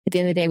at the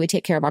end of the day, we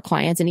take care of our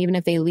clients. And even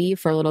if they leave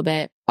for a little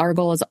bit, our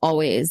goal is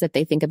always that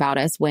they think about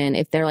us when,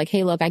 if they're like,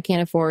 hey, look, I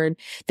can't afford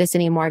this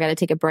anymore, I got to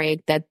take a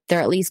break, that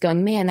they're at least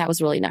going, man, that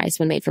was really nice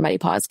when Maid for Muddy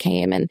Paws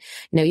came. And,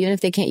 even if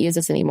they can't use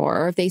us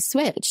anymore, or if they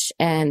switch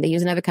and they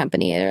use another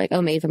company, they're like,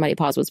 oh, Maid for Muddy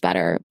Paws was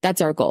better.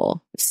 That's our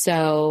goal.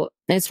 So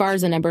as far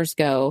as the numbers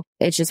go,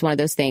 it's just one of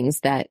those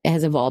things that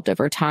has evolved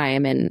over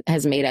time and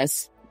has made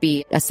us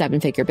be a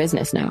 7-figure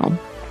business now.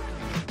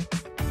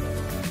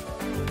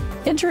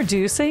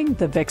 Introducing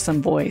The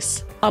Vixen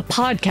Voice, a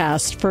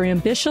podcast for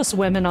ambitious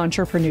women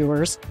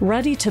entrepreneurs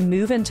ready to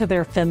move into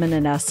their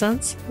feminine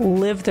essence,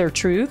 live their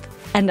truth,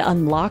 and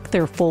unlock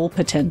their full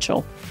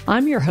potential.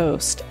 I'm your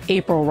host,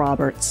 April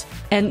Roberts,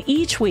 and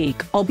each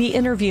week I'll be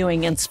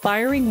interviewing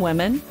inspiring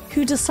women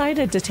who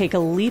decided to take a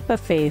leap of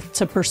faith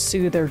to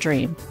pursue their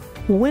dream.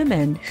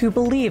 Women who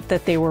believe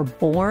that they were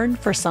born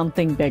for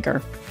something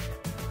bigger.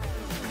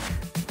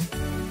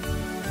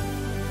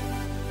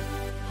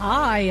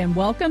 Hi, and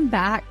welcome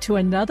back to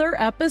another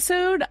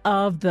episode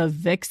of The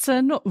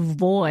Vixen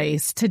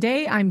Voice.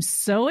 Today, I'm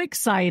so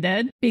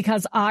excited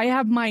because I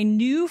have my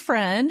new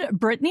friend,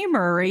 Brittani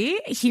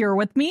Murray, here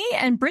with me.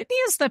 And Brittani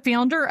is the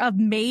founder of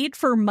Maid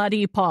for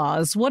Muddy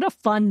Paws. What a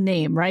fun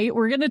name, right?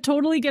 We're going to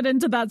totally get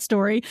into that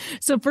story.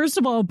 So first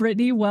of all,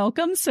 Brittani,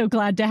 welcome. So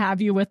glad to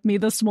have you with me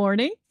this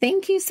morning.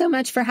 Thank you so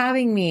much for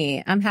having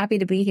me. I'm happy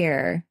to be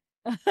here.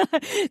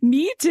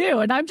 Me too.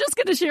 And I'm just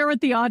going to share with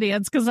the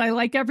audience because I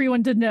like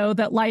everyone to know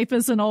that life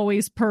isn't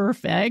always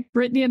perfect.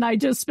 Brittani and I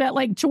just spent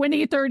like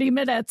 20, 30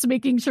 minutes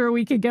making sure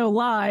we could go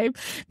live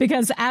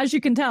because as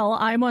you can tell,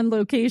 I'm on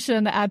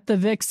location at the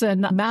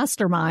Vixen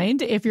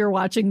Mastermind. If you're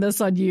watching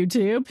this on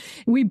YouTube,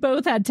 we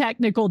both had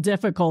technical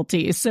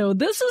difficulties. So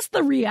this is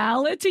the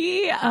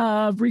reality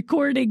of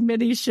recording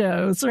mini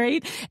shows,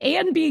 right?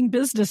 And being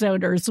business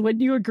owners.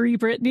 Wouldn't you agree,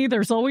 Brittani?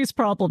 There's always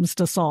problems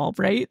to solve,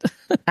 right?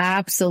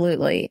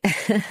 Absolutely.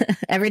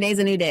 Every day's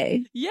a new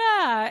day.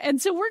 Yeah. And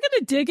so we're going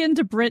to dig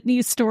into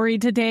Brittani's story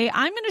today.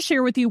 I'm going to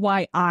share with you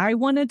why I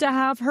wanted to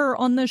have her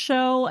on the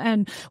show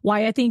and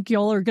why I think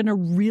y'all are going to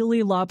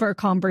really love our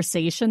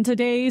conversation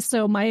today.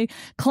 So my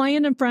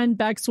client and friend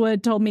Bex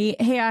Wood told me,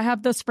 hey, I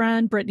have this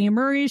friend, Brittani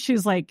Murray.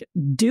 She's like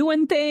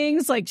doing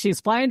things, like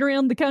she's flying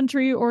around the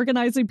country,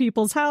 organizing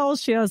people's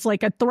house. She has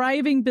like a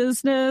thriving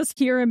business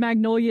here in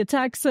Magnolia,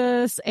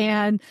 Texas.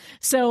 And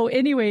so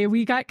anyway,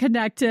 we got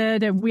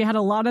connected and we had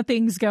a lot of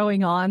things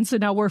going on. So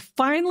now we're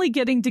finally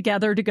getting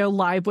together to go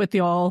live with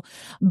y'all.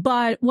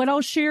 But what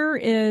I'll share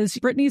is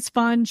Brittani's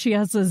fun. She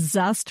has a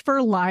zest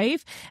for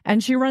life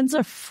and she runs a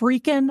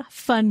freaking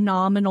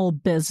phenomenal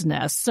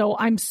business. So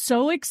I'm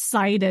so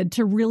excited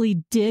to really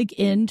dig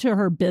into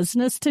her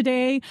business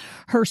today,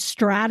 her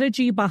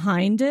strategy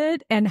behind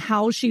it and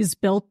how she's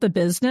built the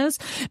business,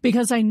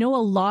 because I know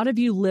a lot of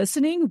you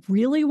listening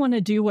really want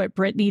to do what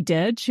Brittani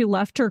did. She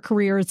left her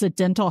career as a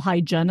dental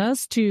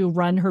hygienist to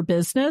run her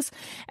business.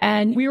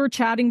 And we were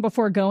chatting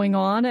before going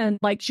on. And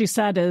like she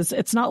said,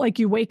 it's not like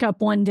you wake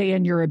up one day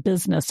and you're a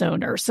business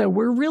owner. So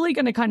we're really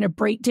going to kind of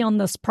break down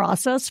this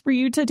process for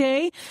you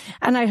today.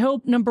 And I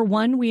hope, number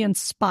one, we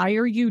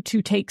inspire you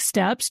to take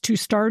steps to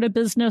start a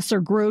business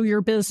or grow your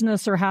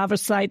business or have a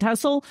side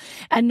hustle.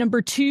 And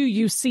number two,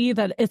 you see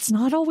that it's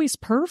not always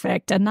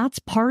perfect. And that's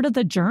part of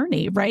the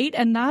journey, right?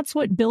 And that's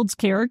what builds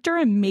character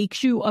and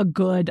makes you a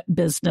good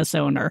business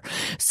owner.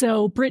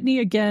 So Brittani,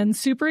 again,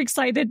 super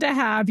excited to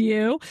have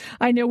you.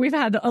 I know we've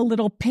had a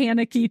little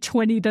panicky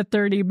 20 to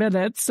 30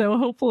 minutes. So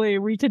hopefully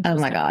we can just oh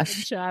my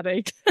gosh,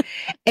 chatting.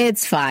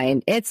 It's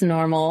fine. It's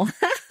normal,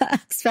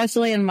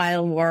 especially in my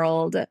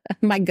world.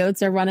 My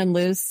goats are running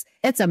loose.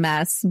 It's a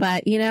mess,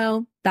 but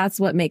that's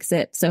what makes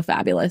it so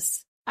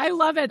fabulous. I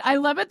love it. I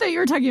love it that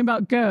you're talking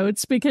about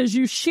goats because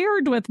you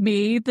shared with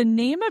me the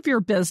name of your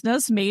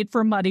business, Maid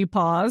for Muddy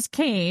Paws,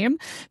 came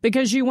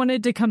because you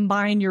wanted to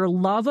combine your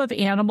love of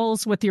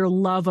animals with your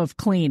love of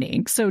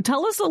cleaning. So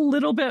tell us a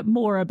little bit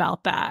more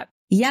about that.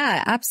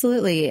 Yeah,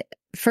 absolutely.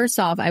 First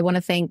off, I want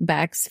to thank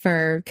Bex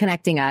for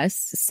connecting us.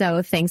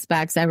 So thanks,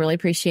 Bex. I really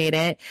appreciate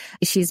it.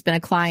 She's been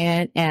a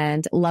client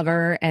and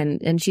lover,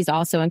 and she's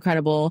also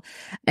incredible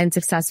and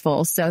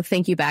successful. So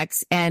thank you,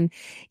 Bex. And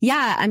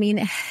yeah, I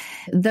mean,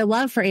 the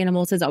love for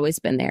animals has always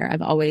been there.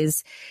 I've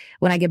always,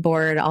 when I get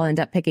bored, I'll end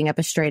up picking up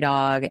a stray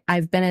dog.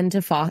 I've been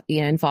into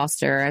in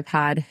foster. I've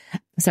had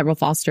several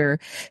foster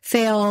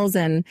fails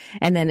and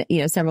then,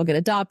 several get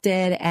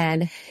adopted.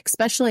 And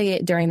especially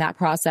during that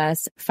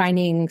process,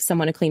 finding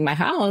someone to clean my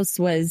house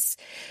was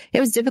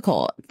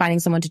difficult. Finding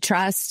someone to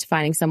trust,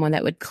 finding someone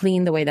that would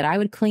clean the way that I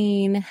would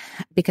clean,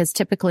 because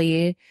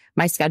typically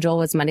my schedule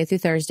was Monday through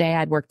Thursday.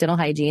 I'd work dental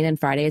hygiene, and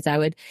Fridays I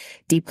would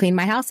deep clean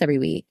my house every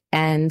week.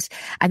 And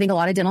I think a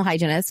lot of dental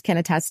hygienists can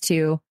attest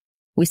to,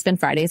 we spend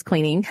Fridays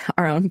cleaning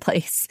our own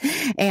place,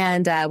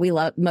 and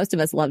most of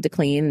us love to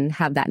clean and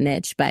have that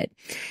niche. But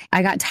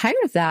I got tired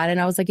of that, and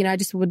I was like, I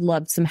just would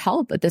love some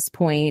help at this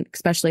point,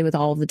 especially with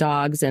all of the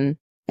dogs and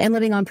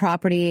living on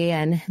property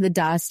and the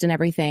dust and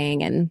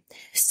everything. And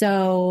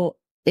so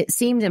it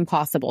seemed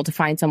impossible to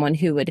find someone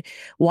who would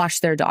wash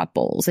their dog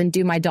bowls and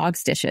do my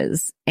dog's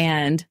dishes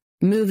and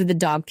move the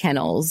dog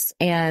kennels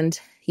and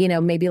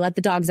maybe let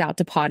the dogs out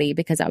to potty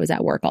because I was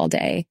at work all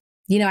day.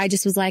 I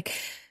just was like,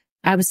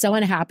 I was so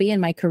unhappy in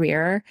my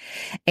career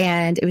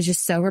and it was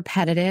just so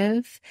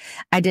repetitive.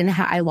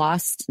 I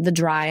lost the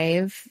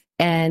drive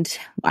and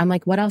I'm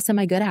like, what else am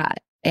I good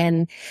at?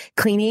 And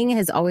cleaning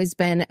has always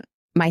been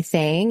my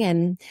thing.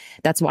 And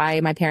that's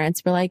why my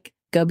parents were like,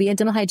 go be a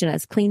dental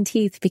hygienist, clean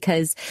teeth,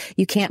 because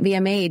you can't be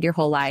a maid your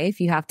whole life.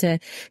 You have to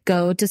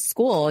go to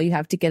school. You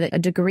have to get a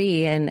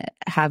degree and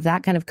have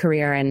that kind of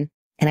career. And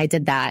I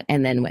did that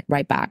and then went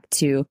right back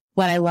to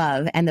what I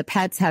love. And the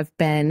pets have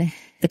been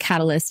the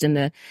catalyst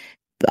and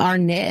our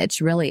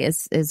niche really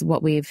is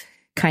what we've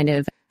kind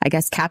of, I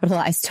guess,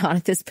 capitalized on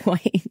at this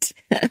point.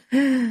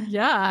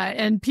 Yeah.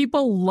 And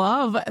people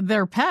love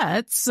their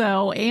pets.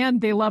 And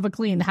they love a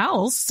clean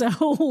house. So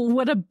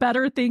what a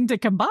better thing to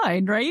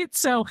combine, right?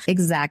 So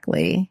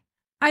exactly.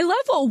 I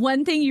love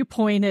one thing you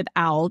pointed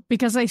out,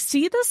 because I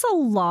see this a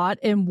lot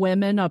in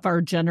women of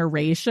our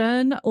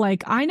generation.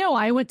 Like, I know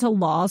I went to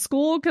law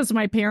school because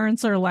my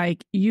parents are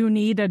like, you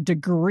need a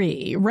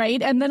degree,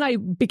 right? And then I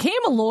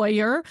became a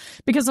lawyer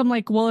because I'm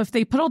like, well, if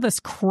they put all this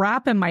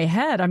crap in my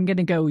head, I'm going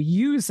to go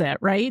use it,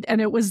 right? And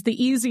it was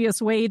the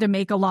easiest way to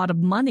make a lot of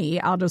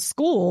money out of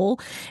school.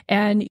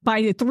 And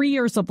by 3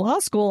 years of law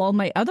school, all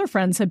my other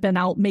friends had been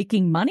out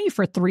making money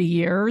for 3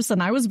 years.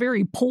 And I was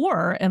very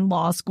poor in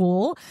law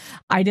school.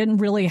 I didn't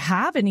really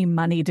have any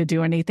money to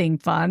do anything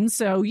fun.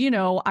 So,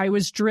 I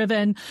was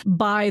driven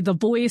by the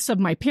voice of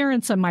my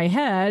parents in my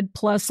head,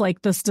 plus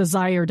like this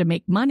desire to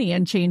make money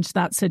and change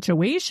that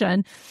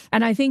situation.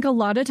 And I think a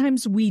lot of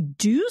times we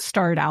do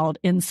start out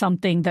in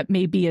something that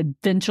maybe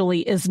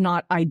eventually is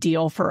not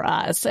ideal for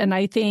us. And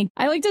I think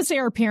I like to say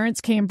our parents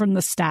came from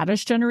the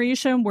status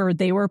generation where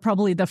they were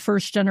probably the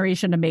first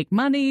generation to make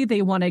money.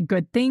 They wanted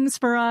good things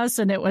for us.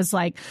 And it was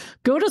like,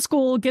 go to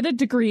school, get a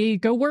degree,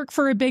 go work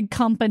for a big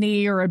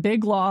company or a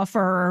big law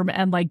firm,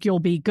 and like you'll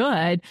be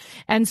good.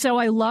 And so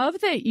I love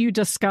that you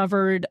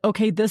discovered,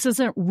 okay, this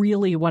isn't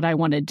really what I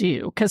want to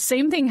do. Because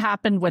same thing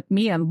happened with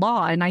me in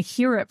law, and I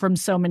hear it from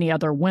so many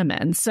other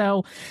women.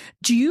 So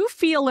do you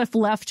feel if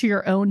left to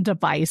your own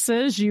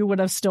devices, you would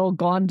have still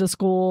gone to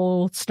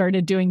school,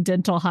 started doing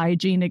dental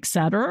hygiene, et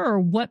cetera? Or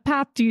what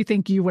path do you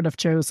think you would have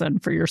chosen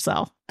for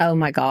yourself? Oh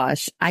my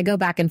gosh. I go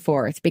back and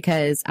forth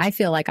because I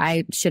feel like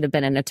I should have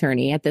been an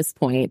attorney at this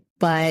point.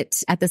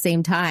 But at the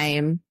same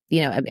time,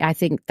 I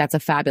think that's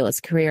a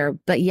fabulous career.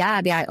 But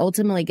I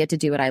ultimately get to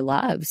do what I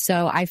love.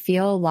 So I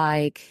feel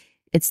like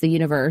it's the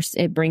universe.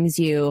 It brings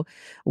you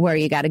where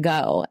you got to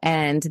go.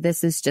 And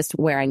this is just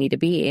where I need to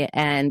be.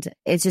 And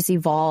it's just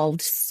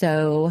evolved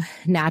so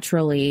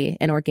naturally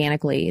and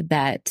organically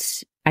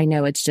that I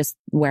know it's just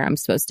where I'm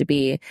supposed to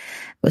be.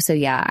 So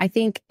I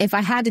think if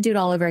I had to do it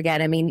all over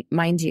again, I mean,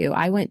 mind you,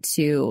 I went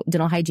to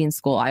dental hygiene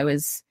school. I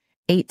was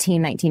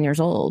 18, 19 years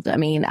old. I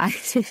mean, I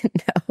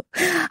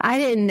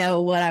didn't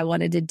know what I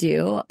wanted to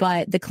do,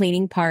 but the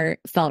cleaning part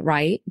felt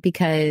right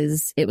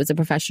because it was a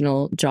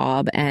professional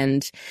job.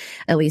 And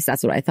at least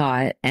that's what I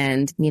thought.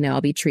 And,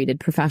 I'll be treated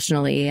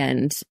professionally.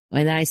 And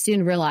then I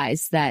soon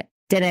realized that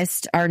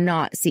dentists are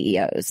not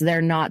CEOs.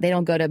 They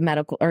don't go to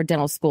medical or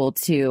dental school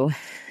to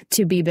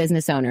be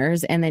business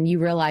owners. And then you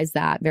realize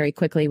that very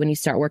quickly when you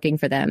start working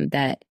for them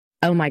that,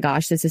 oh my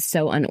gosh, this is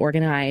so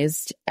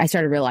unorganized. I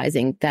started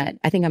realizing that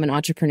I think I'm an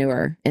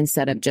entrepreneur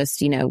instead of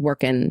just,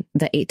 working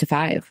the 8 to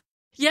 5.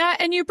 Yeah.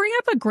 And you bring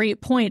up a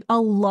great point.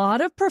 A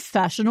lot of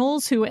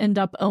professionals who end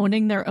up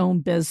owning their own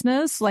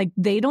business, like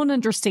they don't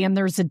understand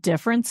there's a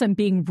difference in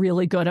being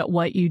really good at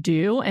what you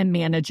do and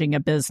managing a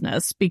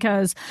business.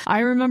 Because I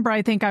remember,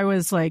 I think I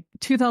was like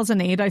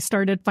 2008, I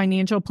started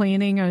financial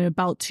planning. And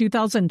about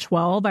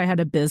 2012, I had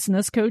a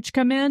business coach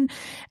come in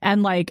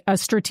and like a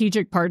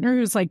strategic partner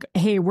who's like,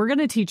 hey, we're going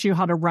to teach you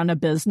how to run a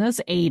business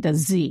A to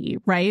Z,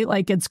 right?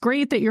 Like it's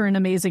great that you're an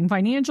amazing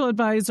financial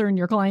advisor and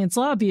your clients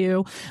love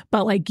you,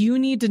 but like you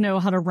need to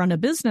know how to run a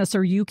business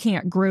or you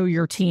can't grow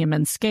your team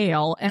and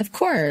scale. And of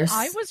course,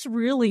 I was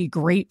really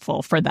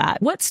grateful for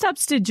that. What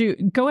steps did you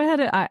go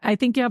ahead? I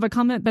think you have a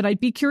comment, but I'd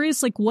be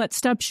curious, like what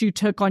steps you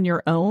took on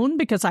your own,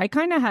 because I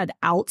kind of had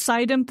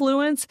outside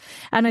influence.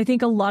 And I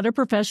think a lot of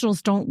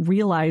professionals don't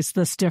realize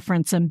this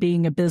difference in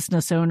being a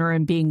business owner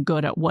and being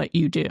good at what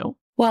you do.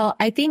 Well,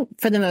 I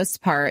think for the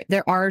most part,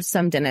 there are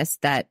some dentists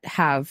that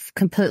have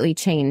completely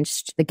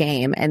changed the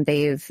game and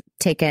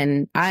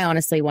I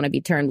honestly want to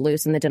be turned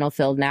loose in the dental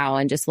field now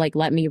and just like,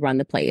 let me run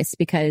the place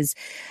because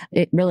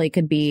it really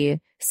could be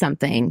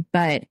something.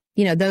 But,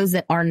 those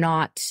that are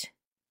not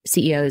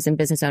CEOs and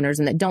business owners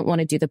and that don't want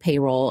to do the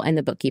payroll and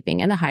the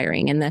bookkeeping and the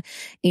hiring and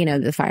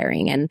the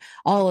firing and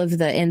all of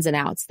the ins and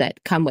outs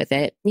that come with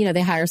it,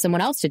 they hire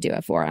someone else to do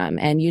it for them.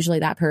 And usually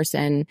that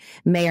person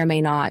may or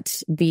may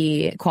not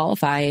be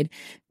qualified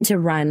to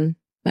run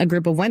a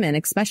group of women,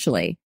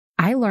 especially.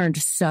 I learned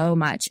so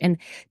much. And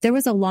there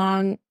was a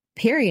long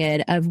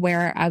period of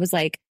where I was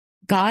like,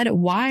 God,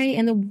 why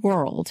in the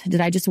world did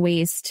I just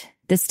waste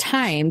this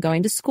time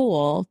going to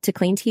school to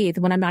clean teeth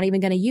when I'm not even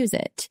going to use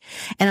it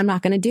and I'm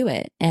not going to do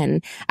it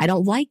and I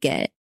don't like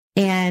it.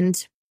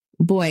 And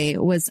boy,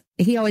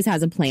 he always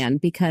has a plan,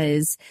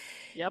 because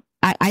Yep.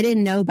 I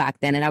didn't know back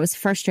then, and I was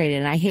frustrated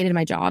and I hated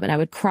my job and I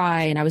would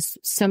cry and I was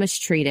so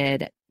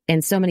mistreated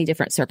in so many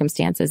different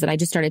circumstances that I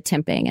just started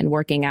temping and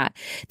working at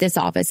this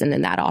office and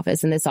then that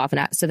office and this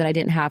office, so that I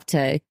didn't have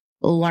to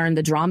learn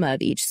the drama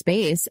of each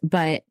space.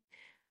 But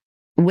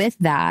with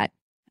that,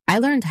 I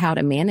learned how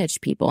to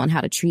manage people and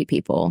how to treat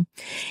people.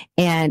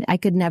 And I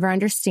could never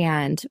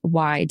understand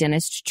why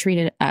dentists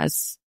treated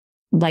us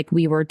like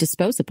we were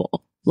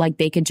disposable, like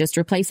they could just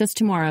replace us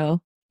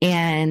tomorrow.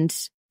 And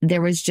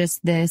there was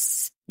just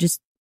this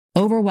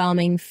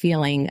overwhelming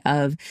feeling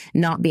of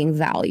not being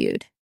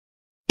valued.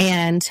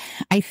 And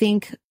I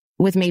think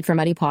with Maid for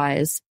Muddy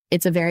Paws,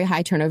 it's a very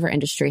high turnover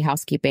industry,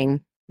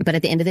 housekeeping. But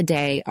at the end of the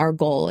day, our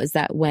goal is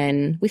that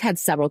when we've had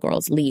several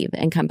girls leave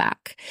and come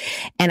back.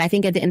 And I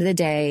think at the end of the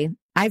day,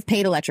 I've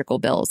paid electrical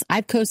bills.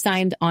 I've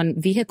co-signed on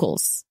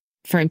vehicles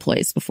for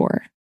employees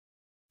before.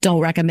 Don't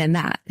recommend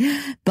that,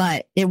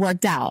 but it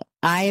worked out.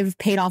 I've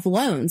paid off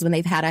loans when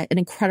they've had an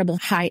incredible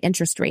high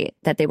interest rate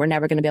that they were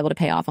never going to be able to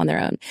pay off on their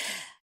own.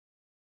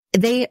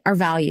 They are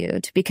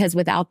valued, because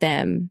without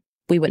them,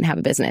 we wouldn't have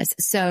a business.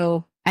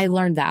 So I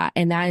learned that.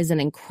 And that is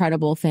an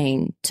incredible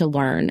thing to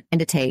learn and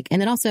to take.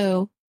 And then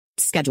also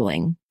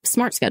scheduling,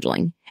 smart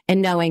scheduling,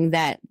 and knowing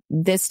that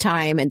this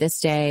time and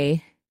this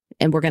day,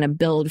 and we're going to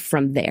build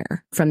from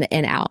there, from the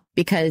in out,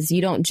 because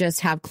you don't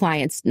just have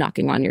clients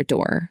knocking on your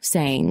door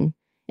saying,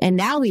 and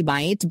now we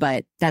might,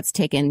 but that's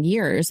taken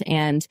years.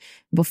 And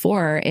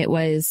before it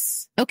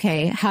was,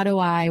 okay, how do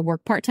I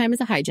work part-time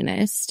as a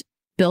hygienist,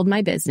 build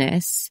my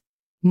business,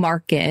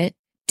 market,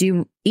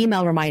 do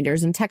email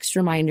reminders and text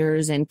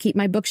reminders, and keep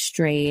my books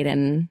straight.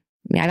 And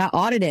I got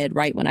audited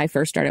right when I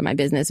first started my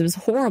business. It was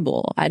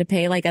horrible. I had to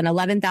pay like an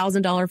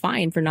 $11,000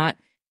 fine for not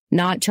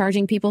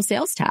charging people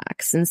sales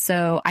tax. And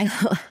so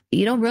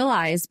you don't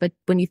realize, but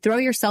when you throw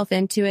yourself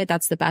into it,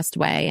 that's the best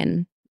way.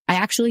 And I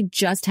actually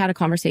just had a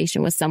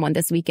conversation with someone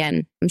this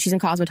weekend. She's in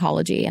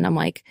cosmetology. And I'm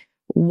like,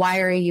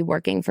 why are you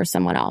working for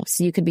someone else?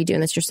 You could be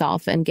doing this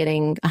yourself and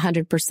getting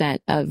 100%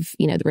 of,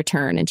 the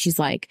return. And she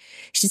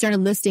started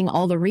listing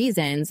all the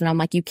reasons. And I'm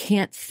like, you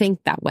can't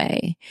think that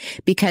way,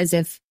 because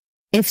if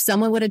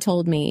someone would have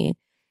told me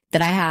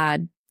that I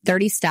had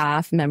 30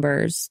 staff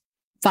members,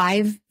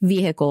 5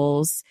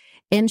 vehicles,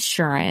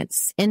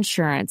 insurance, and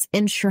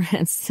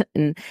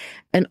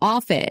an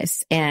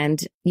office,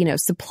 and,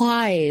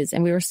 supplies,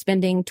 and we were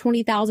spending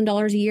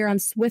 $20,000 a year on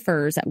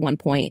Swiffers at one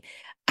point,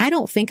 I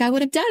don't think I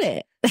would have done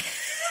it.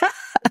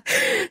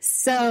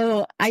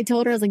 So I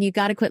told her, I was like, you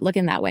got to quit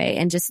looking that way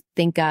and just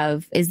think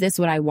of, is this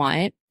what I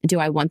want? Do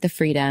I want the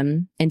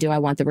freedom? And do I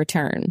want the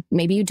return?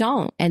 Maybe you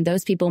don't. And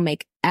those people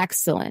make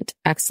excellent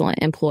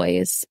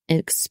employees,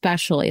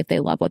 especially if they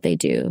love what they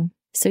do.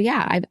 So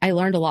yeah, I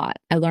learned a lot.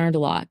 I learned a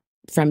lot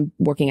from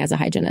working as a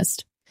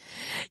hygienist.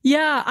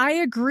 Yeah, I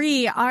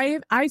agree.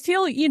 I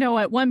feel,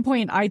 at one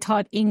point I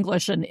taught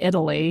English in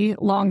Italy.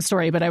 Long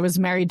story, but I was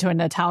married to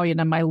an Italian,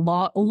 and my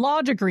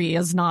law degree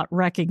is not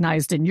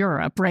recognized in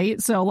Europe,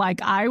 right? So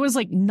I was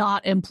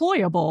not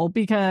employable,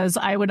 because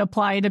I would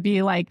apply to be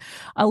a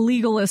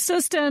legal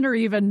assistant or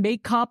even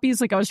make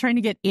copies. I was trying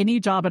to get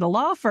any job at a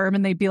law firm,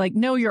 and they'd be like,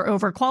 no, you're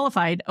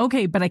overqualified.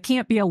 Okay, but I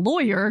can't be a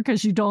lawyer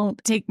because you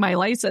don't take my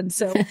license.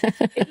 So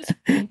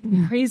it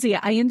was crazy.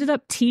 I ended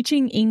up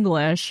teaching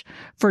English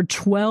for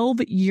 12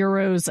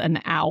 euros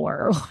an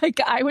hour.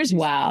 I was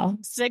wow,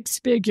 6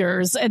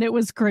 figures, and it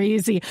was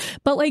crazy.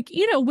 But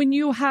when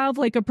you have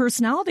a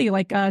personality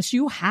like us,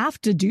 you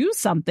have to do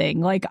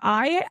something.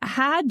 I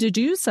had to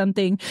do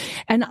something.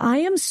 And I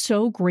am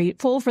so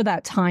grateful for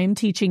that time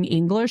teaching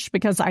English,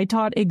 because I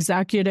taught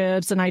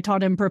executives and I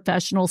taught in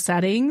professional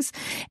settings,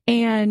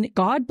 and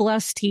God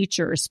bless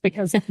teachers,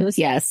 because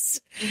yes,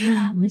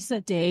 this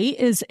day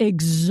is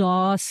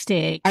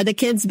exhausting. Are the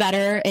kids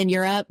better in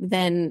Europe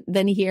than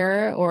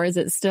here, or is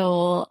it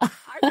still? I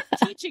was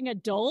teaching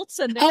adults,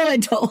 and they're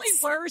probably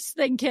worse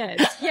than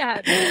kids.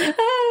 Yeah.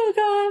 Oh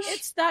gosh.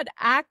 It's that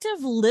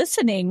active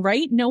listening,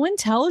 right? No one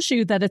tells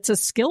you that it's a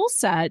skill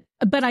set,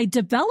 but I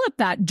developed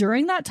that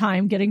during that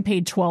time, getting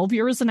paid 12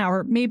 euros an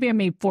hour. Maybe I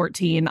made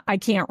 14. I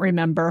can't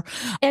remember.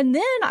 And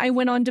then I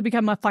went on to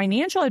become a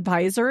financial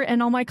advisor,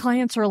 and all my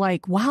clients are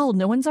like, wow,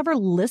 no one's ever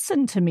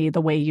listened to me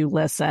the way you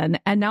listen.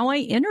 And now I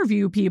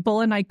interview people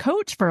and I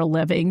coach for a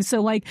living.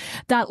 So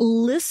that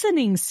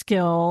listening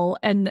skill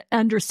and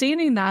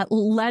understanding that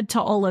led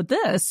to all of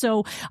this.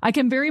 So I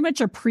can very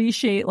much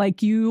appreciate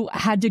you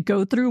had to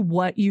go through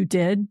what you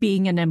did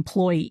being an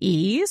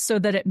employee so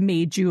that it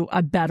made you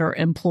a better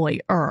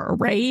employer,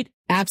 right?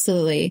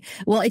 Absolutely.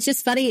 Well, it's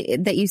just funny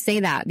that you say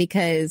that,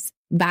 because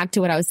back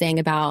to what I was saying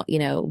about,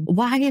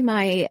 why am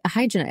I a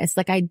hygienist?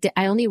 I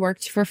only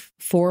worked for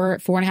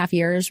 4.5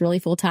 years, really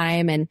full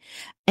time. And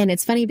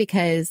it's funny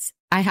because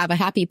I have a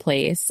happy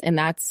place, and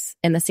that's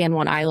in the San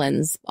Juan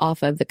Islands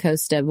off of the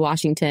coast of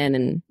Washington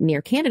and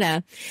near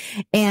Canada.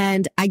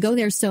 And I go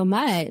there so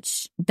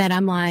much that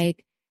I'm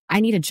like,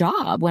 I need a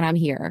job when I'm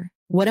here.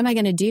 What am I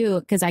going to do?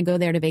 Because I go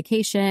there to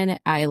vacation.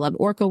 I love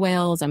orca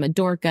whales. I'm a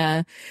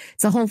dorka.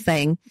 It's a whole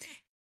thing.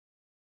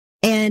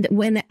 And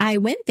when I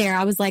went there,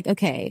 I was like,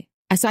 okay.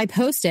 So I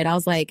posted, I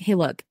was like, hey,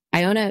 look,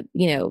 I own a,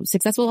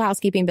 successful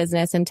housekeeping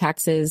business in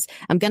Texas.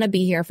 I'm going to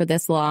be here for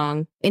this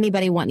long.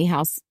 Anybody want any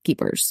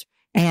housekeepers?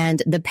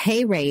 And the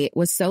pay rate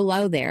was so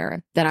low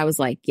there that I was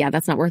like, yeah,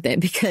 that's not worth it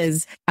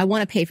because I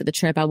want to pay for the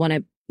trip. I want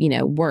to,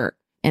 work.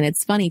 And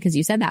it's funny because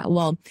you said that.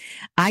 Well,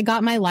 I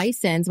got my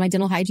license, my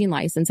dental hygiene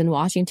license in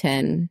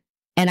Washington,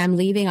 and I'm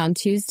leaving on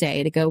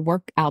Tuesday to go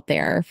work out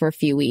there for a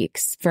few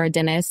weeks for a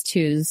dentist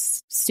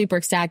who's super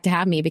ecstatic to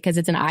have me because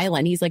it's an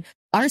island. He's like,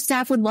 our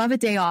staff would love a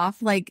day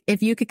off. Like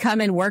if you could come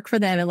and work for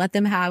them and let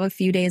them have a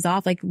few days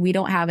off, like we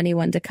don't have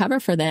anyone to cover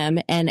for them.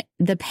 And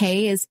the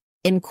pay is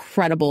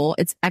incredible.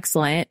 It's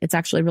excellent. It's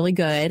actually really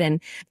good.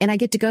 And I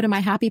get to go to my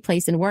happy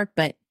place and work.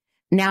 But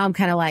now I'm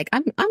kind of like,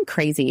 I'm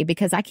crazy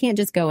because I can't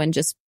just go and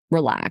just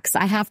relax.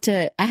 I have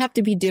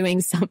to be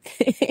doing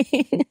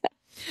something.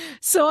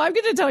 So I'm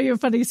going to tell you a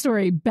funny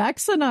story.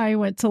 Bex and I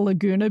went to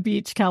Laguna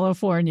Beach,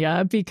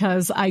 California,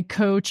 because I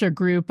coach a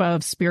group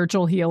of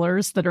spiritual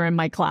healers that are in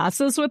my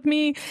classes with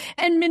me.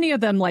 And many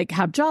of them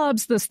have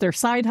jobs, their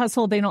side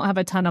hustle. They don't have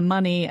a ton of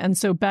money. And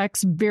so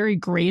Bex very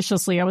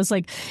graciously, I was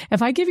like,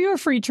 if I give you a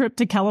free trip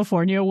to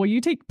California, will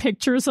you take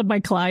pictures of my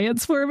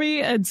clients for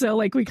me? And so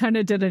we kind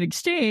of did an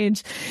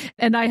exchange,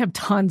 and I have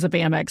tons of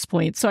Amex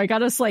points. So I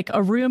got us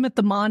a room at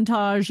the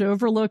Montage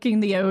overlooking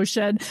the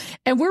ocean.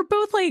 And we're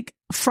both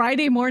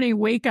Friday morning,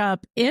 wake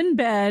up in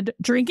bed,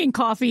 drinking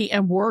coffee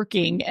and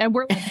working. And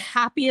we're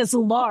happy as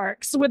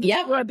larks with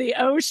the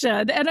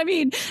ocean. And I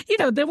mean,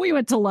 then we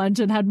went to lunch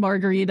and had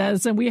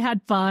margaritas and we had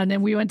fun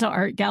and we went to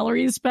art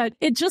galleries. But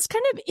it just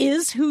kind of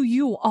is who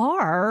you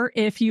are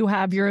if you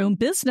have your own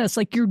business.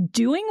 You're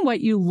doing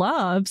what you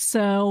love.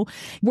 So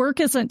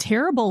work isn't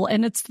terrible.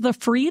 And it's the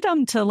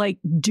freedom to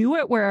do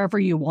it wherever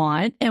you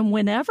want and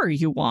whenever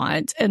you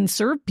want and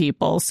serve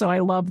people. So I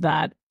love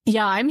that.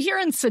 Yeah, I'm here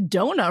in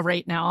Sedona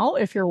right now.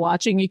 If you're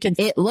watching, you can.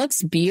 It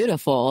looks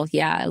beautiful.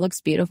 Yeah, it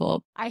looks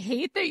beautiful. I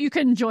hate that you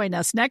couldn't join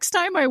us. Next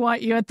time I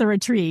want you at the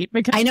retreat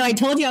because I know I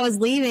told you I was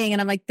leaving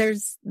and I'm like,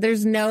 there's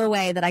no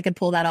way that I could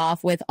pull that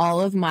off with all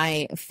of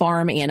my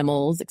farm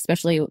animals,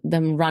 especially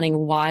them running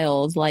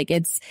wild.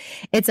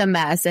 It's a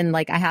mess. And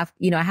I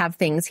have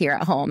things here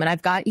at home and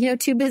I've got,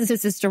 2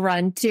 businesses to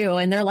run too.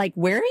 And they're like,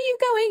 where are you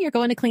going? You're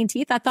going to clean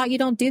teeth? I thought you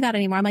don't do that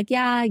anymore. I'm like,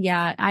 yeah,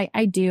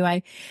 I do.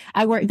 I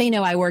work, they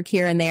know I work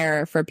here and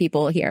there for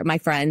people here. My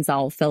friends,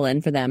 I'll fill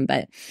in for them,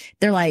 but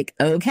they're like,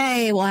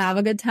 okay, we'll have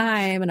a good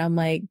time. And I'm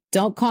like,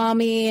 don't call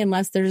me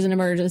unless there's an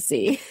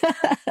emergency.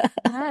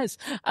 Yes.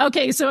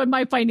 Okay. So in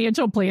my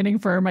financial planning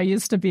firm, I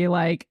used to be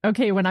like,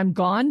 okay, when I'm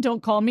gone,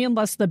 don't call me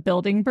unless the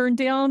building burned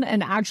down.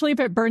 And actually, if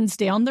it burns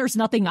down, there's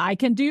nothing I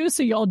can do.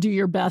 So y'all do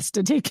your best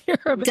to take care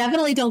of it.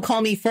 Definitely don't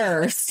call me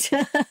first.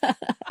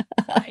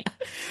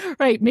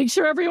 Right. Make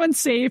sure everyone's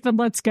safe and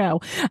let's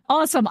go.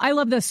 Awesome. I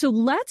love this. So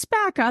let's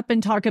back up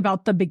and talk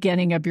about the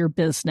beginning of your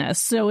business.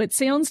 So it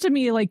sounds to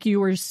me like you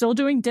were still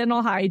doing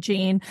dental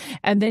hygiene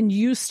and then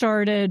you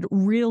started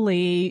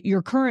really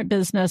your current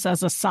business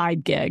as a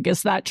side gig.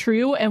 Is that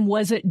true? And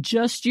was it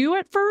just you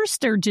at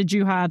first or did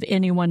you have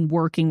anyone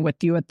working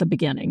with you at the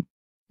beginning?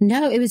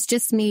 No, it was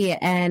just me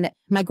and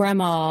my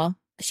grandma.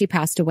 She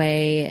passed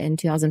away in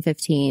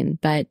 2015,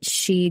 but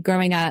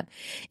growing up,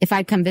 if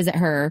I'd come visit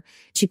her,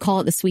 she'd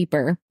call it the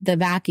sweeper, the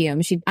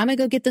vacuum. I'm going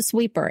to go get the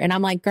sweeper. And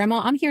I'm like, Grandma,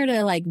 I'm here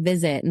to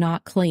visit,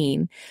 not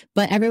clean.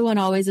 But everyone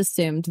always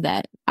assumed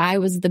that I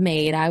was the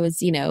maid. I was,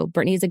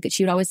 Brittany's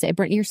she would always say,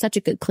 Brittany, you're such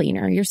a good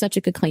cleaner. You're such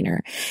a good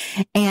cleaner.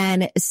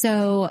 And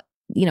so,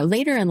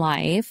 later in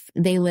life,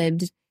 they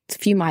lived a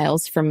few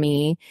miles from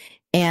me.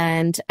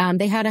 And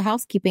they had a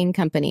housekeeping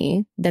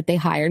company that they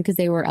hired because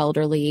they were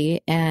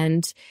elderly.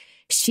 And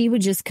she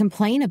would just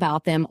complain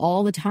about them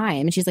all the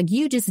time. And she's like,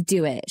 you just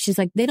do it. She's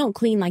like, they don't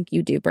clean like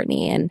you do,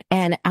 Brittany.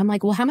 And I'm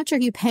like, well, how much are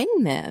you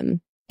paying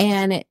them?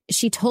 And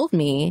she told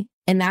me,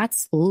 and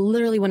that's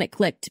literally when it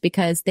clicked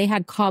because they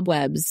had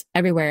cobwebs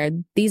everywhere.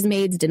 These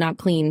maids did not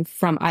clean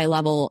from eye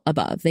level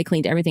above. They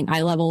cleaned everything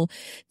eye level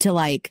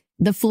to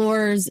the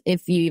floors,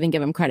 if you even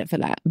give them credit for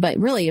that. But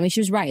really,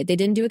 she was right. They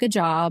didn't do a good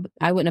job.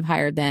 I wouldn't have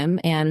hired them.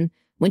 And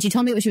when she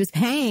told me what she was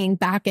paying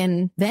back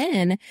in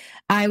then,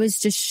 I was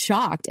just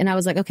shocked. And I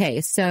was like,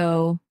 okay,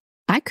 so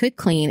I could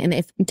clean. And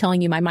if I'm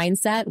telling you, my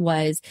mindset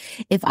was,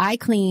 if I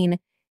clean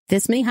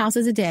this many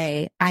houses a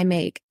day, I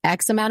make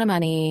X amount of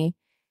money.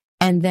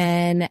 And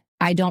then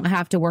I don't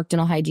have to work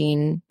dental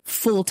hygiene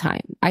full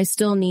time. I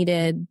still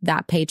needed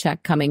that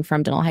paycheck coming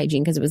from dental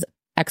hygiene because it was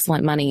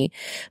excellent money,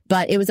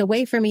 but it was a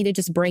way for me to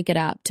just break it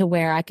up to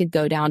where I could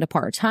go down to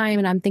part-time.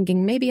 And I'm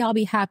thinking maybe I'll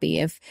be happy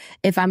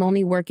if I'm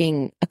only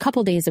working a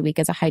couple days a week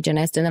as a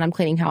hygienist and then I'm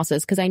cleaning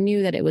houses because I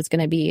knew that it was going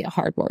to be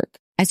hard work.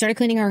 I started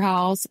cleaning her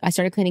house. I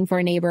started cleaning for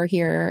a neighbor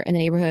here in the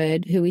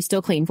neighborhood who we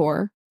still clean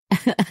for.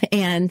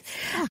 And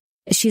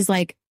she's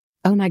like,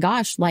 oh my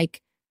gosh,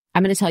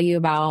 I'm going to tell you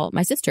about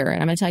my sister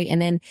and I'm going to tell you.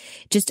 And then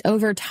just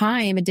over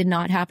time, it did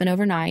not happen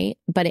overnight,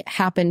 but it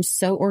happened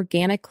so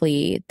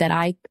organically that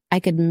I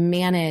could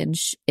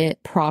manage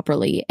it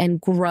properly and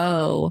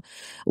grow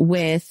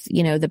with,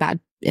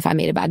 if I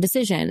made a bad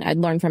decision, I'd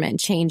learn from it and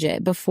change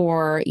it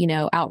before,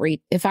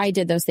 outreach. If I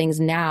did those things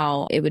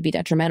now, it would be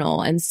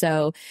detrimental. And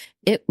so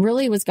it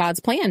really was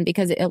God's plan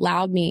because it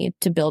allowed me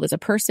to build as a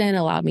person,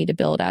 allowed me to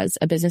build as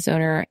a business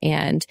owner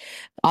and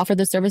offer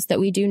the service that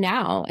we do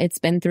now. It's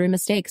been through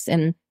mistakes.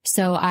 And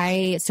so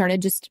I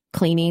started just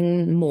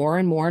cleaning more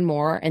and more and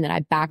more. And then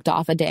I backed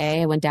off a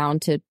day. I went down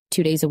to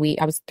 2 days a week.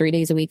 I was 3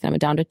 days a week. Then I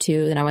went down to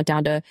 2. Then I went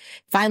down to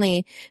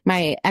finally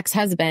my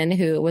ex-husband,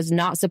 who was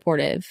not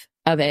supportive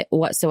of it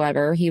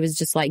whatsoever. He was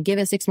just like, give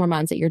it 6 more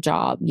months at your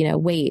job,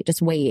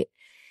 just wait.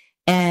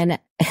 And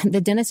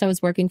the dentist I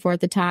was working for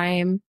at the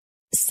time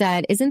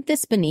said, isn't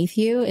this beneath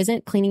you?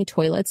 Isn't cleaning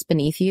toilets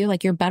beneath you?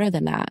 Like, you're better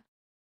than that.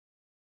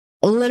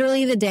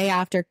 Literally the day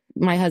after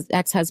my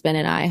ex-husband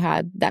and I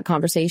had that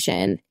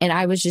conversation, and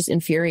I was just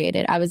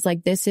infuriated. I was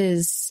like, this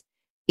is,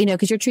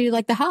 because you're treated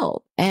like the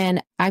help.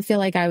 And I feel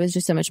like I was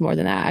just so much more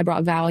than that. I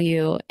brought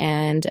value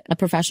and a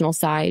professional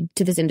side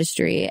to this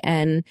industry.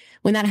 And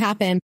when that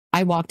happened,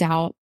 I walked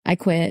out. I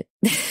quit.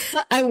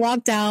 I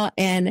walked out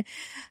and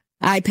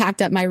I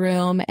packed up my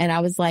room and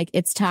I was like,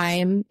 it's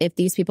time if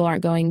these people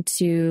aren't going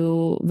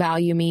to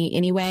value me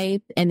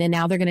anyway. And then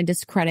now they're going to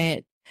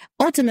discredit.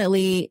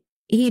 Ultimately,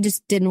 he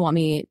just didn't want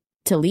me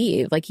to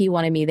leave. Like, he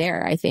wanted me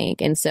there, I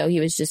think. And so he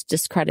was just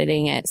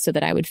discrediting it so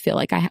that I would feel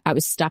like I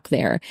was stuck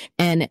there.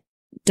 And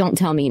don't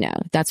tell me no.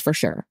 That's for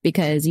sure.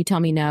 Because you tell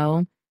me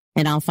no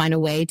and I'll find a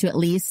way to at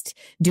least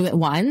do it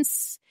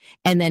once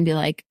and then be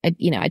like,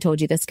 I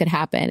told you this could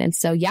happen. And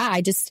so,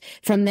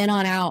 from then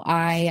on out,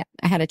 I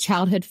had a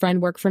childhood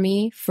friend work for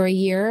me for a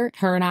year.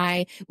 Her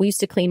and we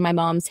used to clean my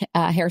mom's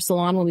hair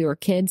salon when we were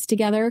kids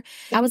together.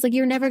 I was like,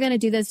 you're never going to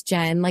do this,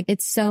 Jen. Like,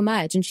 it's so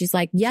much. And she's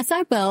like, yes,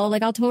 I will.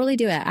 Like, I'll totally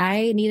do it.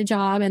 I need a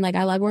job. And like,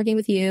 I love working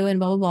with you and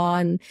blah, blah, blah.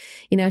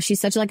 And, she's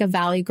such like a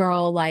Valley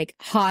girl, like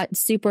hot,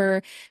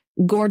 super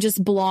gorgeous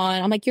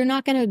blonde. I'm like, you're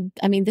not going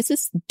to, this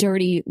is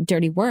dirty,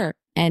 dirty work.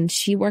 And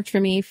she worked for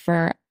me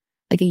for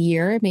like a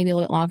year, maybe a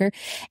little bit longer.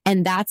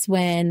 And that's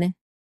when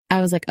I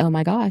was like, oh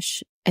my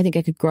gosh, I think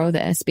I could grow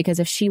this, because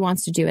if she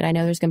wants to do it, I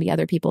know there's going to be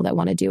other people that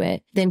want to do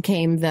it. Then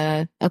came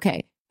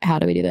okay, how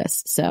do we do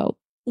this? So.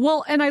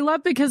 Well, and I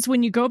love, because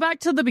when you go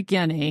back to the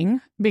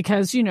beginning,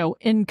 because,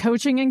 in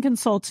coaching and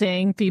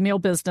consulting, female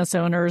business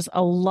owners,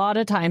 a lot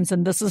of times,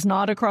 and this is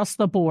not across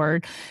the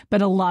board,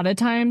 but a lot of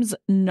times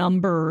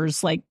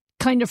numbers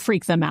kind of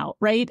freak them out,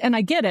 right? And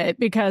I get it,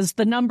 because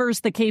the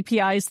numbers, the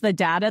KPIs, the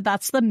data,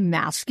 that's the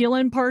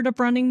masculine part of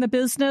running the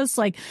business.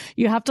 Like,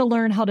 you have to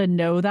learn how to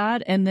know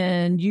that and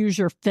then use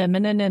your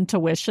feminine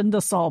intuition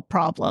to solve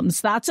problems.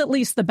 That's at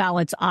least the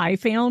balance I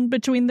found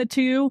between the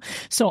two.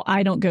 So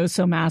I don't go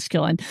so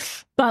masculine.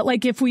 But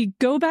if we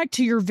go back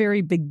to your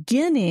very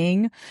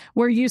beginning,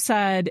 where you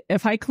said,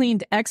 if I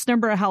cleaned X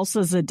number of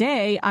houses a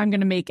day, I'm going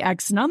to make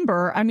X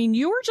number.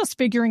 You were just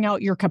figuring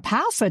out your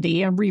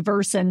capacity and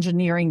reverse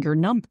engineering your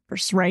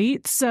numbers,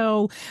 right?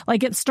 So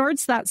it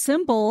starts that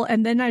simple.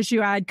 And then as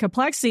you add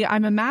complexity,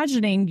 I'm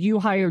imagining you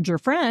hired your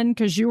friend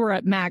because you were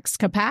at max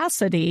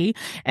capacity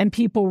and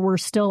people were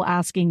still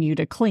asking you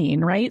to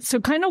clean, right? So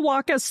kind of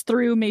walk us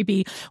through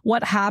maybe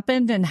what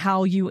happened and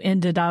how you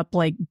ended up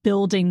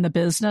building the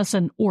business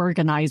and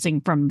organizing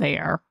from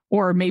there,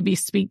 or maybe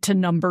speak to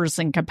numbers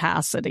and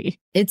capacity.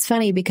 It's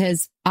funny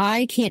because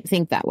I can't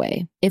think that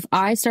way. If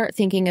I start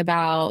thinking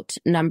about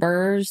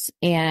numbers,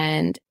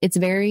 and it's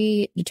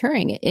very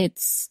deterring.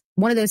 It's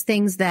one of those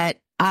things that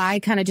I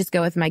kind of just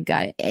go with my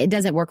gut. It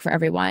doesn't work for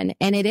everyone.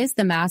 And it is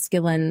the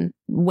masculine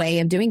way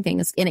of doing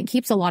things. And it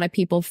keeps a lot of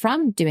people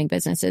from doing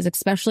businesses,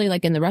 especially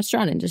in the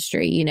restaurant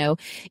industry.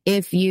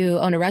 If you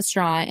own a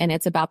restaurant and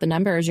it's about the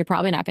numbers, you're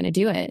probably not going to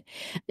do it.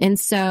 And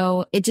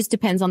so it just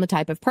depends on the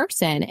type of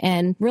person.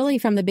 And really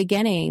from the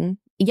beginning,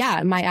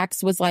 my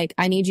ex was like,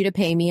 I need you to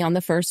pay me on the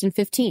 1st and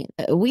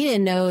 15th. We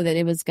didn't know that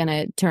it was going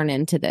to turn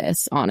into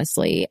this,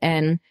 honestly.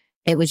 And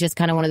it was just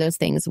kind of one of those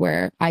things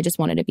where I just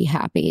wanted to be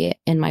happy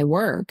in my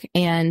work.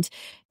 And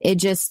it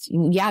just,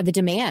 the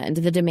demand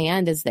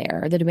is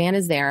there. The demand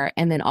is there.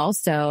 And then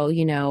also,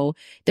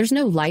 there's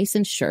no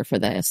licensure for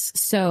this.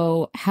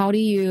 So how do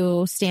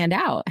you stand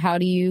out? How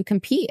do you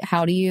compete?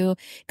 How do you,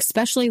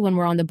 especially when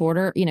we're on the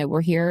border,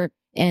 we're here,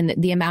 and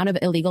the amount of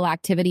illegal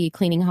activity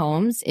cleaning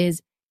homes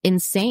is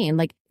insane.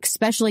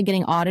 Especially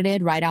getting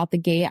audited right out the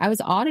gate. I was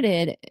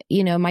audited,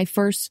 my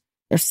first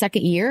or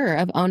second year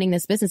of owning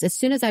this business. As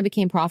soon as I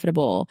became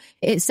profitable,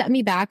 it set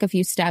me back a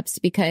few steps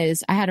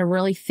because I had to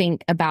really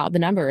think about the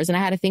numbers, and I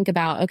had to think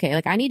about,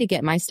 okay, I need to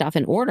get my stuff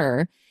in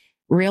order,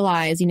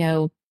 realize,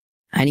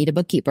 I need a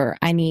bookkeeper.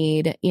 I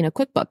need,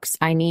 QuickBooks.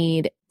 I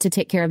need to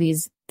take care of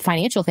these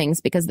financial things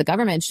because the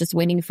government's just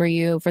waiting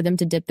for them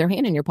to dip their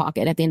hand in your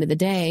pocket at the end of the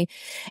day.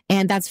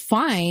 And that's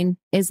fine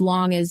as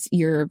long as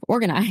you're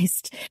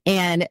organized.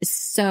 And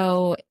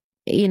so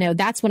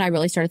that's when I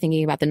really started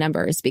thinking about the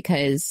numbers,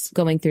 because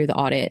going through the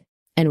audit,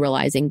 and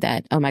realizing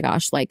that, oh my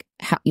gosh, like,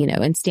 how,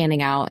 and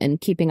standing out and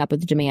keeping up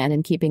with the demand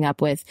and keeping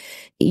up with,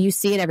 you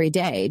see it every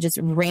day, just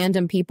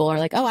random people are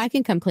like, oh, I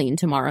can come clean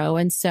tomorrow.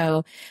 And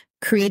so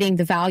creating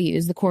the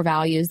values, the core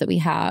values that we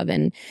have,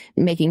 and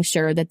making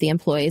sure that the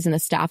employees and the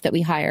staff that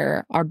we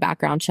hire are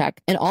background checked.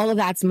 And all of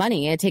that's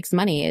money. It takes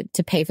money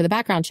to pay for the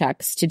background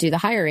checks, to do the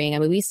hiring. I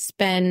mean, we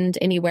spend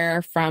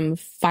anywhere from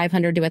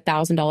 $500 to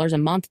 $1,000 a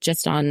month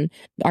just on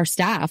our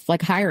staff,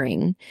 like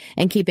hiring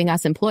and keeping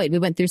us employed. We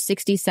went through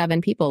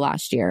 67 people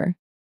last year.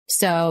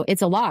 So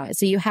it's a lot.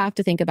 So you have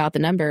to think about the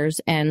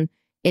numbers, and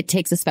it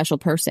takes a special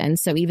person.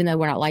 So even though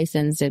we're not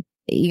licensed,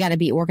 you got to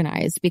be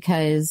organized,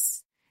 because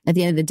at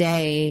the end of the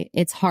day,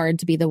 it's hard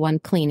to be the one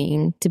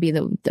cleaning, to be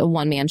the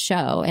one-man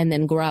show and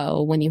then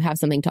grow when you have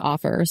something to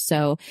offer.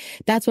 So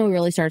that's when we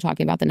really started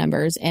talking about the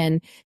numbers.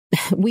 And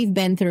we've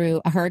been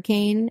through a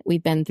hurricane.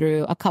 We've been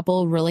through a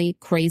couple really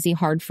crazy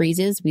hard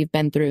freezes. We've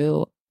been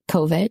through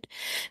COVID.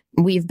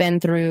 We've been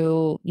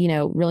through,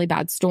 really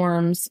bad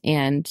storms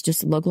and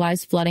just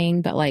localized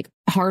flooding. But like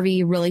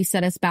Harvey really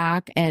set us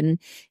back. And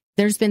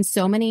there's been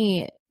so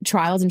many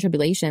trials and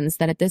tribulations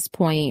that at this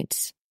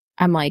point,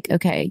 I'm like,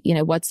 okay,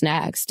 what's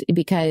next?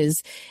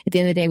 Because at the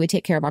end of the day, we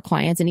take care of our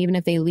clients. And even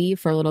if they leave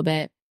for a little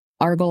bit,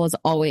 our goal is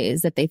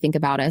always that they think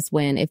about us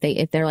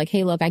if they're like,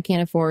 hey, look, I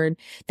can't afford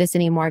this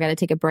anymore, I got to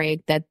take a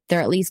break, that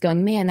they're at least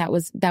going, man, that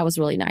was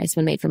really nice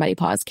when Maid for Muddy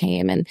Paws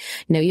came. And,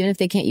 even if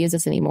they can't use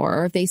us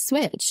anymore, or if they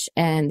switch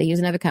and they use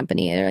another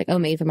company, they're like, oh,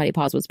 Maid for Muddy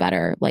Paws was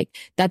better. Like,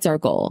 that's our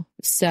goal.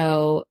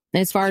 So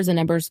as far as the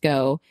numbers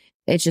go,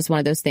 it's just one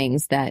of those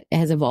things that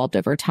has evolved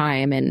over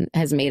time and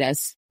has made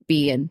us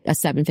be a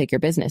 7-figure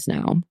business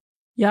now.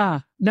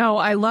 Yeah, no,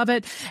 I love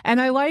it. And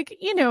I like,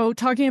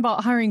 talking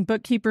about hiring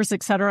bookkeepers,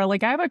 et cetera.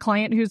 Like, I have a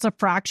client who's a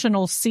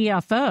fractional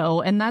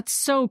CFO, and that's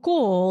so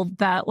cool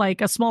that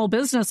like a small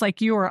business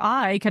like you or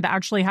I could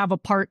actually have a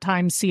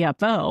part-time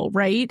CFO,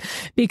 right?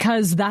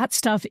 Because that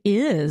stuff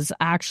is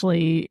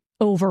actually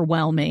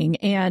overwhelming.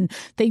 And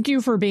thank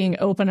you for being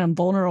open and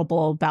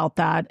vulnerable about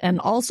that. And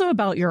also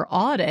about your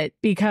audit,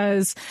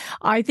 because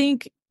I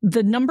think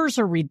the numbers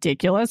are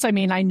ridiculous. I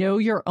mean, I know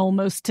you're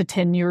almost to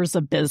 10 years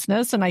of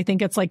business, and I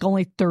think it's like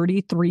only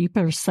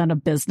 33%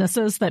 of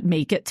businesses that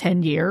make it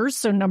 10 years.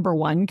 So number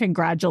one,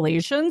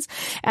 congratulations.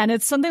 And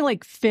it's something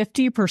like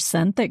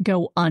 50% that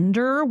go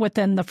under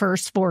within the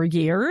first 4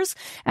 years.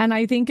 And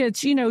I think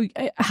it's,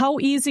 how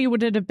easy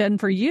would it have been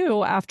for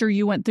you after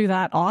you went through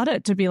that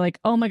audit to be like,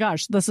 oh my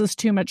gosh, this is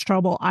too much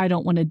trouble, I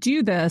don't want to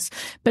do this.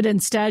 But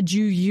instead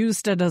you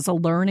used it as a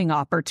learning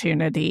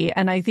opportunity.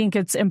 And I think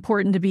it's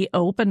important to be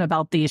open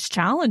about these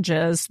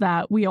challenges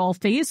that we all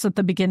face at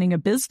the beginning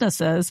of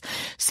businesses,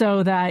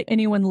 so that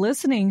anyone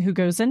listening who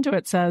goes into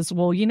it says,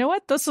 well, you know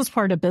what? This is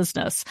part of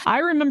business. I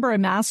remember a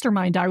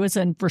mastermind I was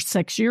in for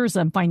 6 years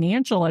in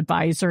financial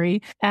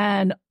advisory,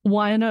 and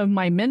one of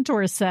my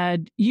mentors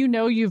said,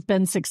 you've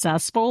been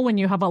successful when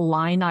you have a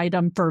line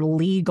item for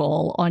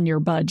legal on your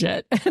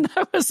budget. And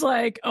I was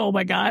like, oh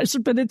my gosh,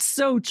 but it's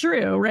so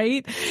true,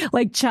 right?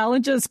 Like,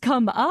 challenges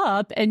come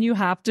up and you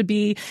have to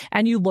be,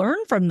 and you learn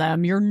from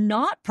them. You're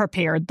not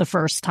prepared the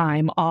first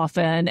time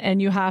often,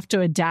 and you have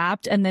to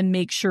adapt and then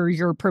make sure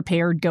you're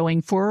prepared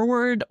going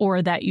forward,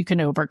 or that you can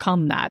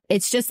overcome that.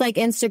 It's just like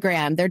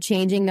Instagram. They're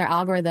changing their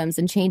algorithms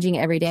and changing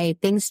every day.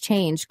 Things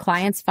change.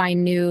 Clients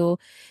find new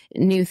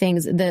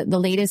things. The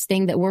latest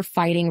thing that we're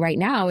fighting right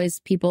now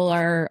is people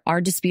are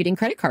disputing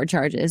credit card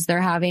charges.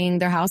 They're having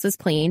their houses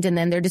cleaned and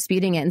then they're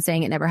disputing it and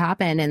saying it never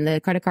happened. And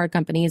the credit card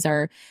companies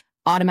are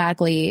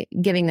automatically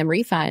giving them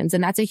refunds.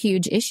 And that's a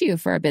huge issue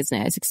for a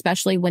business,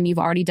 especially when you've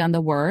already done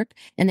the work.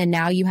 And then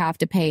now you have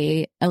to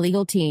pay a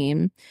legal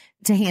team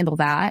to handle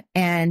that.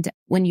 And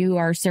when you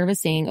are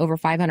servicing over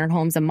 500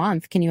 homes a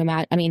month, can you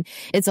imagine? I mean,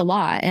 it's a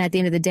lot. And at the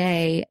end of the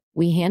day,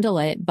 we handle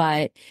it,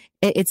 but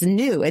it's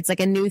new. It's like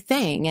a new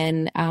thing.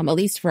 And at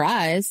least for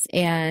us,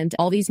 and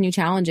all these new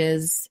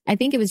challenges, I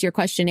think it was your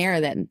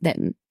questionnaire that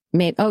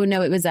made, oh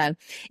no, it was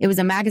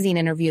a magazine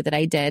interview that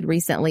I did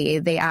recently.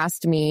 They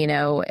asked me,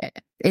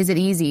 is it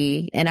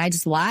easy? And I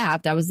just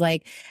laughed. I was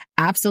like,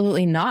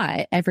 absolutely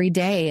not. Every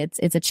day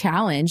it's a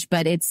challenge,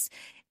 but it's,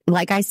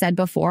 like I said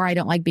before, I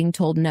don't like being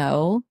told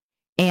no.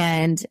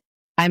 And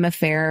I'm a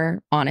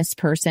fair, honest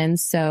person.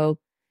 So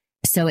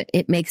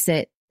it makes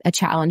it a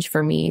challenge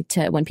for me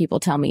to, when people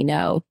tell me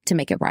no, to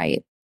make it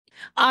right.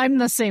 I'm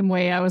the same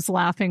way. I was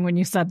laughing when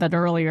you said that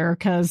earlier,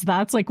 because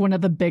that's like one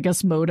of the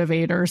biggest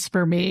motivators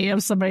for me.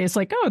 If somebody's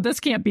like, oh, this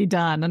can't be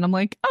done. And I'm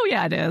like, oh,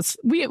 yeah, it is.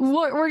 We're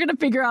going to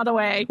figure out a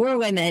way. We're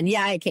women.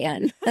 Yeah, I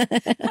can.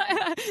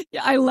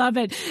 Yeah, I love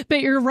it. But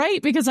you're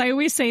right, because I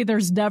always say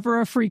there's never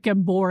a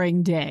freaking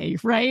boring day,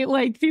 right?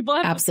 Like, people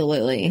have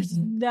absolutely there's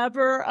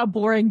never a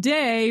boring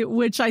day,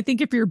 which I think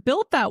if you're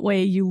built that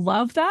way, you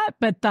love that.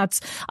 But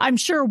that's, I'm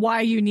sure,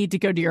 why you need to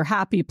go to your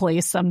happy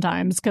place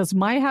sometimes, because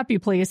my happy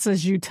place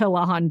is utility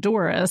Tilla,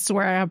 Honduras,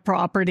 where I have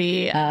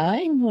property.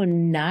 Oh,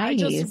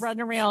 nice. I just run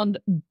around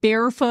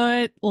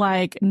barefoot,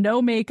 like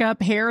no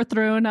makeup, hair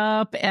thrown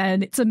up.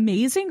 And it's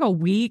amazing a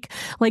week.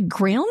 Like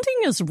grounding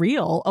is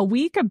real. A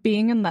week of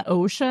being in the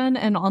ocean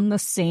and on the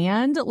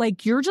sand,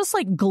 like you're just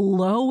like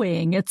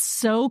glowing. It's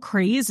so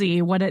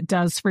crazy what it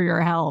does for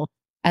your health.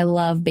 I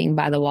love being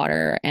by the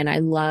water and I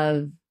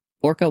love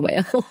orca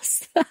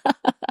whales.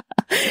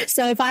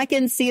 So if I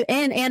can see,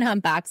 and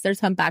humpbacks, there's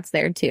humpbacks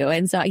there too.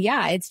 And so,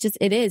 yeah,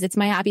 it's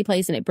my happy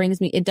place, and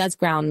it does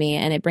ground me,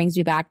 and it brings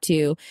me back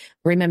to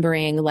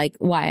remembering like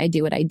why I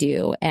do what I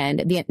do. And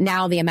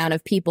the amount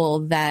of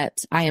people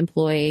that I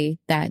employ,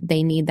 that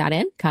they need that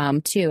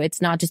income too.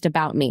 It's not just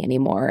about me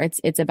anymore.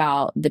 It's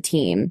about the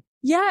team.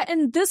 Yeah.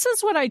 And this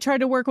is what I try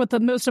to work with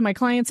most of my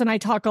clients. And I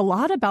talk a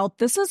lot about.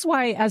 This is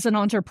why, as an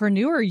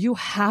entrepreneur, you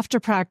have to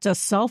practice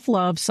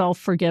self-love,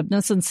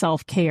 self-forgiveness, and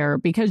self-care,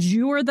 because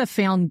you are the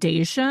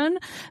foundation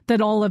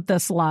that all of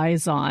this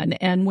lies on.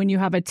 And when you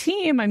have a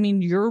team, I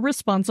mean, you're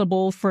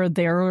responsible for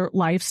their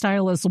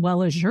lifestyle as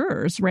well as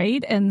yours,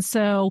 right? And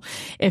so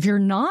if you're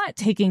not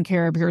taking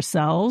care of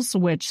yourselves,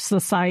 which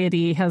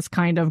society has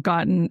kind of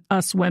gotten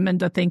us women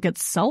to think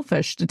it's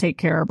selfish to take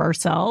care of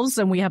ourselves,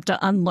 and we have to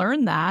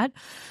unlearn that,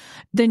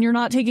 then you're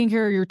not taking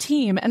care of your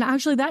team. And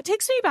actually, that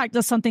takes me back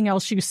to something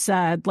else you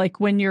said, like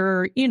when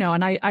you're,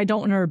 and I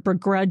don't want to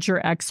begrudge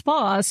your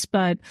ex-boss,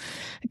 but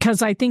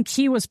because I think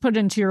he was put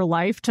into your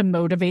life to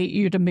motivate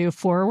you to move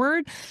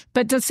forward.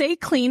 But to say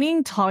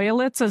cleaning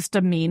toilets is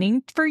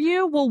demeaning for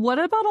you, well, what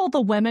about all the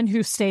women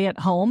who stay at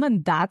home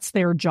and that's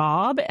their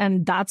job?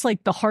 And that's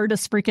like the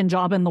hardest freaking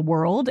job in the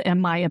world,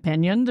 in my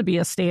opinion, to be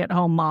a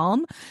stay-at-home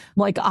mom.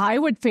 Like I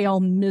would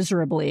fail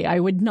miserably. I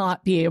would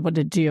not be able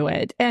to do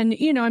it. And,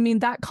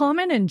 that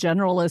comment in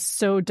general is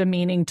so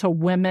demeaning to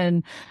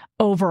women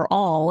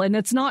overall. And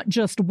it's not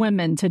just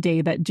women today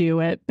that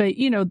do it, but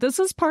this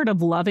is part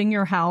of loving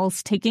your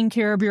house, taking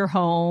care of your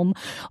home.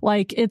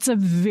 Like it's a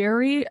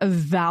very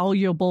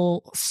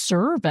valuable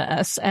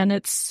service. And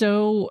it's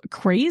so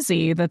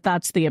crazy that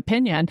that's the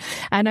opinion.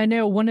 And I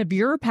know one of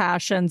your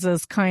passions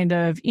is kind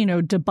of,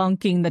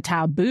 debunking the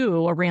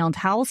taboo around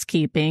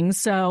housekeeping.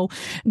 So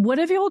what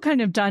have you all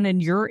kind of done in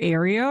your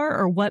area,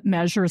 or what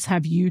measures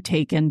have you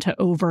taken to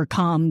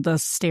overcome the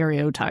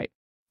stereotype?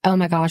 Oh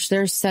my gosh,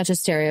 there's such a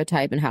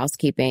stereotype in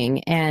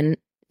housekeeping, and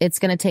it's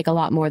going to take a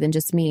lot more than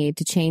just me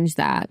to change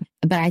that.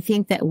 But I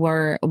think that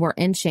we're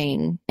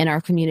inching in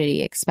our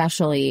community,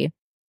 especially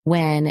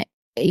when,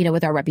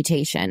 with our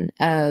reputation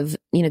of,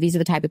 these are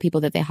the type of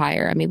people that they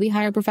hire. I mean, we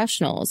hire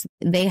professionals.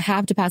 They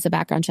have to pass a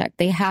background check.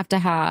 They have to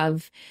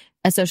have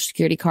a social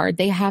security card.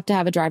 They have to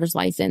have a driver's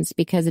license,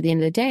 because at the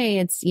end of the day,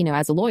 it's,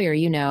 as a lawyer,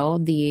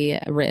 the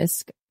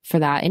risk for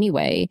that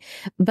anyway.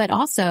 But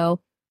also,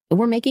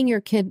 we're making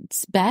your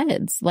kids'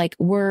 beds. Like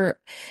we're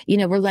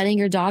letting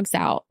your dogs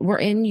out. We're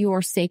in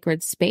your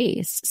sacred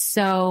space.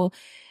 So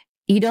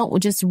you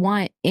don't just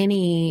want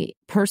any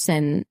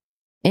person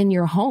in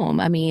your home.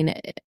 I mean,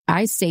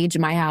 I sage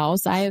my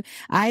house. I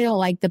don't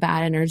like the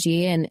bad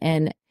energy,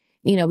 and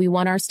we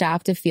want our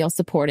staff to feel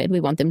supported. We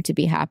want them to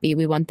be happy.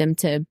 We want them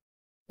to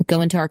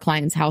go into our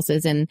clients'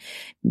 houses. And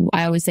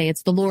I always say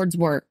it's the Lord's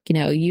work,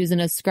 using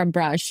a scrub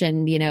brush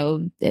and,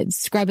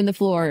 scrubbing the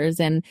floors,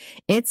 and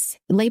it's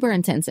labor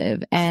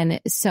intensive. And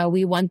so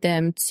we want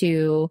them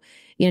to,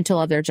 to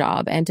love their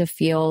job and to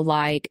feel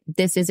like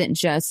this isn't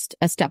just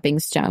a stepping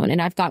stone. And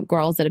I've got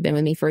girls that have been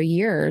with me for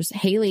years.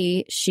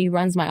 Haley, she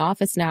runs my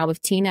office now with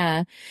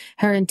Tina.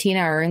 Her and Tina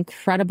are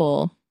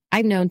incredible.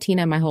 I've known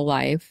Tina my whole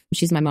life.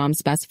 She's my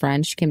mom's best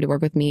friend. She came to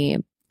work with me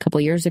couple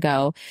of years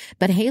ago.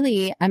 But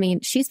Haley, I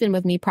mean, she's been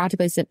with me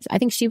practically since, I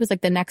think she was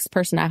like the next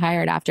person I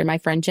hired after my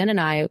friend Jen and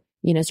I,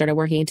 started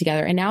working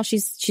together. And now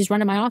she's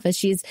running my office.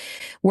 She's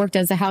worked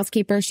as a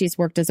housekeeper. She's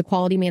worked as a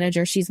quality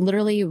manager. She's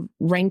literally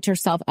ranked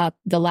herself up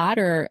the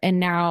ladder and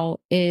now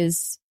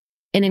is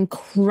an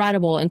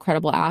incredible,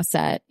 incredible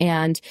asset.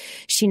 And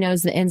she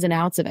knows the ins and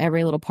outs of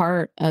every little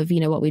part of,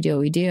 what we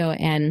do.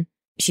 And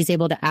she's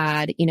able to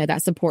add,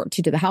 that support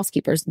to the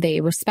housekeepers.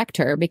 They respect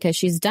her because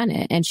she's done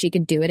it and she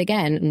could do it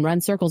again and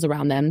run circles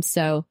around them.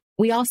 So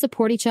we all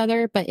support each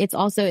other, but it's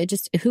also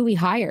just who we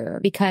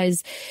hire,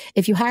 because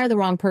if you hire the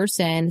wrong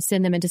person,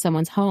 send them into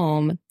someone's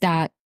home,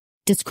 that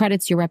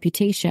discredits your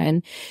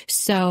reputation.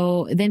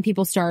 So then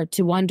people start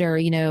to wonder,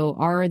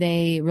 are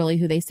they really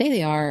who they say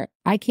they are?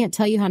 I can't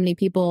tell you how many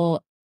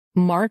people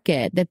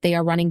market that they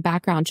are running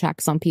background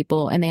checks on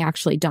people and they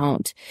actually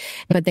don't,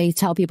 but they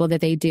tell people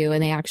that they do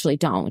and they actually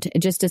don't,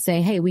 just to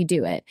say, hey, we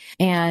do it.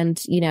 And,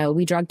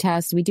 we drug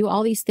test, we do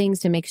all these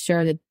things to make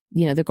sure that,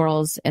 the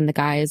girls and the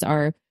guys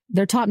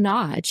they're top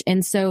notch.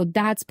 And so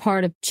that's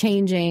part of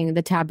changing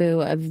the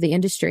taboo of the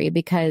industry,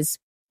 because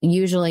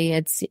usually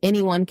it's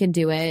anyone can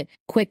do it,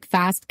 quick,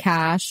 fast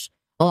cash.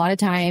 A lot of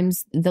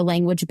times the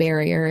language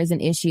barrier is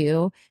an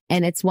issue.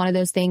 And it's one of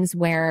those things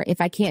where if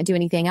I can't do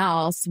anything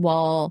else,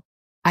 well,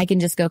 I can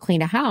just go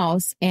clean a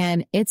house.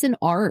 And it's an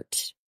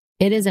art.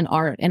 It is an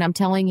art. And I'm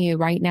telling you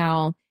right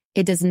now,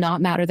 it does not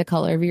matter the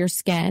color of your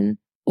skin.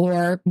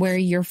 or where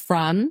you're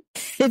from.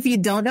 If you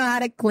don't know how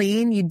to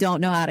clean, you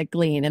don't know how to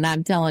clean. And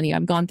I'm telling you,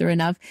 I've gone through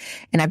enough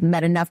and I've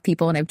met enough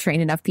people and I've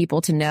trained enough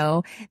people to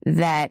know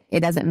that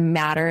it doesn't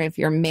matter if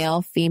you're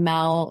male,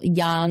 female,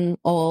 young,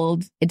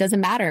 old, it doesn't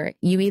matter.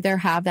 You either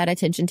have that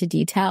attention to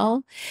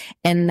detail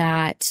and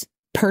that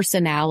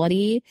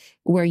personality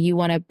where you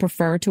want to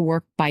prefer to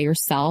work by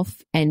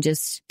yourself and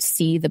just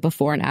see the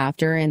before and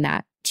after and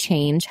that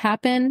change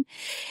happen.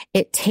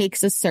 It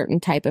takes a certain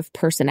type of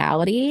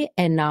personality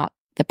and not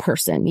the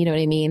person, you know what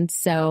I mean?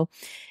 So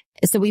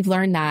we've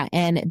learned that,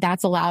 and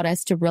that's allowed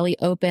us to really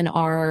open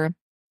our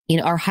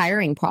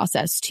hiring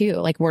process too.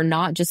 Like we're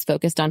not just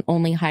focused on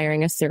only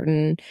hiring a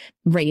certain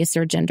race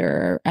or gender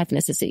or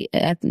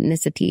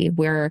ethnicity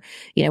where,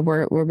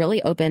 we're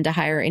really open to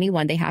hire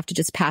anyone. They have to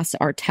just pass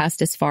our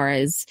test as far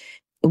as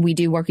we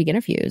do working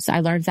interviews. I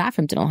learned that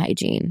from dental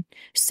hygiene.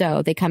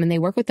 So they come and they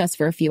work with us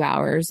for a few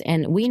hours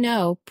and we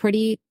know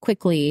pretty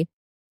quickly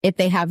if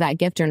they have that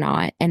gift or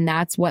not. And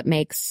that's what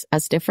makes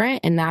us different.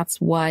 And that's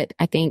what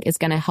I think is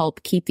going to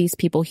help keep these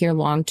people here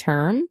long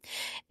term,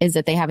 is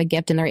that they have a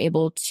gift and they're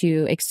able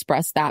to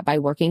express that by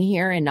working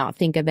here and not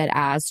think of it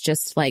as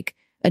just like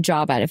a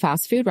job at a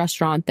fast food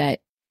restaurant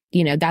that,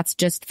 that's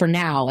just for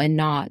now and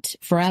not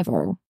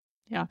forever.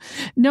 Yeah.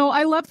 No,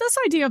 I love this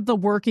idea of the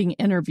working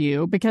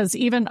interview because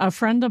even a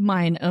friend of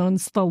mine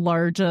owns the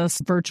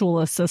largest virtual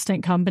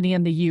assistant company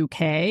in the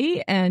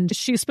UK. And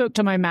she spoke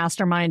to my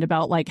mastermind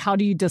about like, how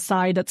do you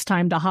decide it's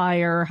time to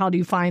hire? How do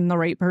you find the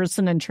right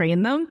person and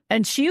train them?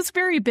 And she's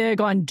very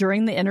big on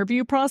during the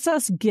interview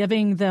process,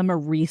 giving them a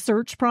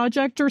research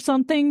project or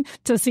something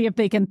to see if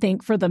they can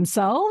think for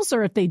themselves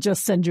or if they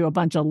just send you a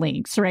bunch of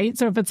links, right?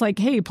 So if it's like,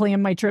 hey,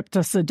 plan my trip to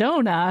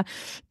Sedona,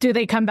 do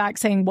they come back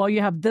saying, well,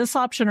 you have this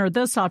option or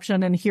this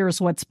option and here's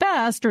what's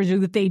best, or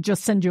do they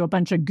just send you a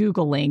bunch of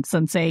Google links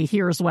and say,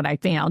 here's what I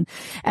found?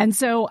 And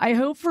so I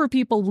hope for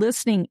people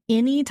listening,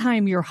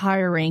 anytime you're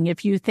hiring,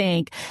 if you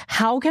think,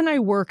 how can I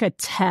work a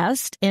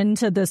test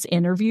into this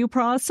interview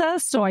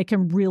process so I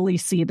can really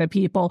see the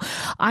people?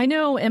 I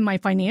know in my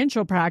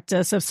financial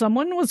practice, if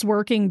someone was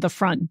working the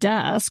front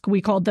desk,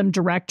 we called them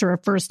director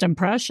of first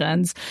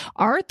impressions,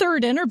 our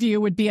third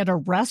interview would be at a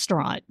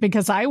restaurant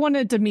because I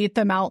wanted to meet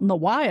them out in the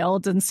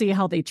wild and see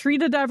how they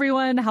treated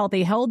everyone, how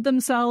they held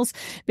themselves,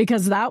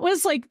 because that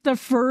was like the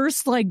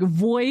first like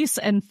voice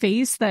and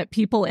face that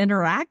people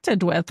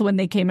interacted with when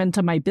they came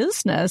into my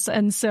business.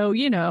 And so,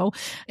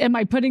 am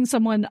I putting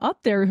someone up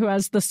there who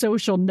has the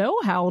social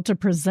know-how to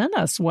present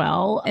us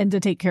well and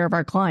to take care of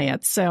our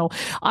clients? So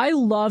I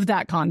love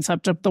that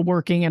concept of the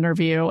working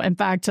interview. In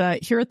fact,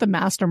 here at the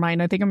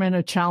mastermind, I think I'm going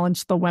to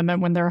challenge the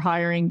women when they're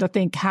hiring to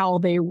think how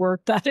they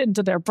work that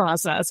into their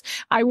process.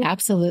 I will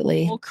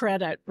absolutely full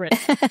credit, Britt.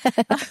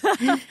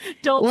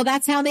 Well,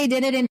 that's how they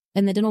did it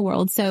in the dental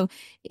world. So,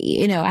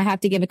 I have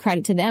to give a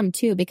credit to them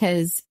too,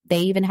 because they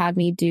even had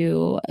me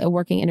do a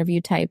working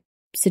interview type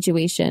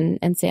situation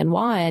in San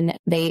Juan.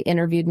 They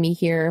interviewed me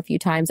here a few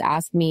times,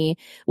 asked me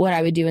what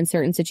I would do in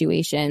certain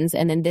situations.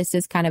 And then this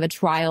is kind of a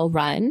trial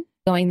run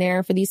going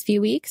there for these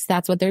few weeks.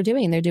 That's what they're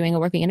doing. They're doing a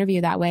working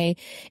interview that way.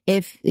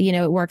 If,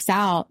 it works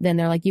out, then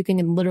they're like, you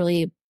can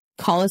literally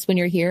call us when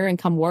you're here and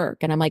come work.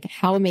 And I'm like,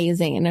 how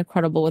amazing and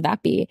incredible would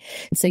that be?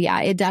 So yeah,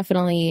 it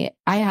definitely,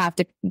 I have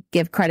to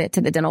give credit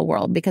to the dental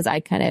world because I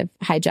kind of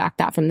hijacked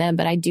that from them,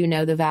 but I do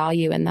know the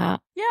value in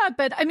that. Yeah,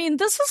 but I mean,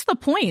 this is the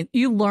point.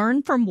 You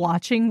learn from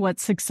watching what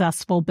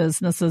successful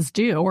businesses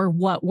do or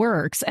what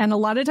works. And a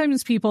lot of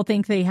times people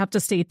think they have to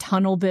stay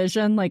tunnel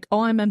vision, like,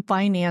 oh, I'm in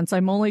finance.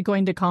 I'm only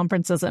going to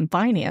conferences in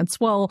finance.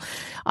 Well,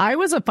 I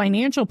was a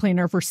financial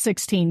planner for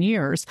 16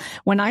 years.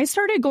 When I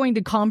started going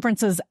to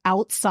conferences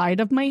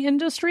outside of my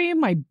industry,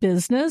 my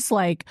business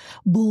like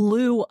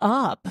blew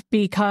up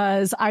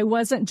because I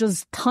wasn't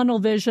just tunnel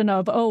vision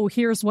of, oh,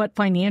 here's what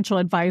financial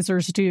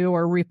advisors do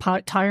or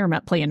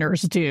retirement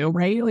planners do,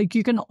 right? Like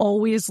you can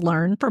always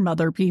learn from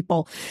other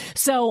people.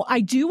 So I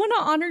do want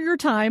to honor your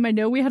time. I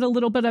know we had a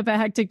little bit of a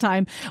hectic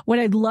time. What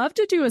I'd love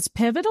to do is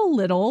pivot a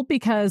little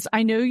because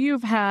I know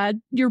you've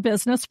had your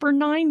business for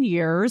 9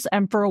 years.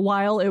 And for a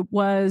while it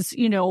was,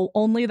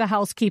 only the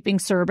housekeeping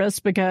service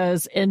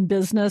because in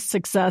business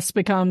success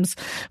becomes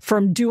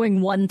from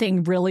doing one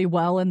thing really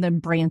well and then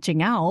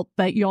branching out.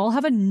 But you all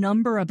have a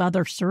number of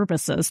other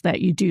services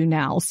that you do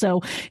now.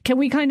 So can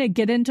we kind of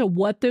get into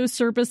what those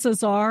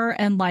services are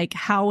and like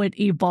how it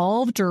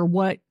evolved or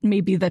what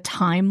maybe the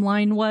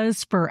timeline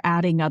was for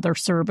adding other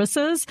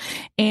services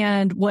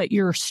and what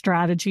your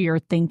strategy or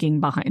thinking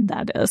behind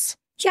that is?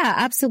 Yeah,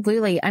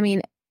 absolutely. I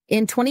mean,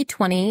 in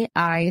 2020,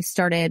 I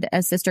started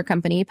a sister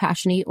company,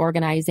 Passionate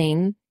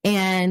Organizing,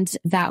 and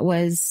that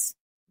was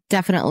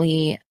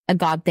definitely a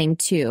God thing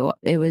too.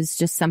 It was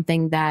just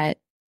something that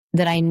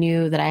I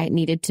knew that I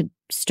needed to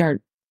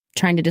start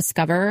trying to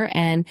discover.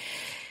 And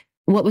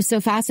what was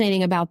so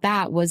fascinating about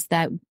that was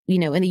that,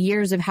 in the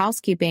years of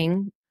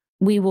housekeeping,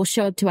 we will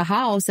show up to a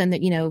house and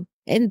that,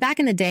 and back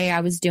in the day,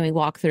 I was doing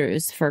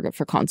walkthroughs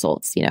for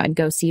consults. I'd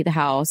go see the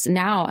house.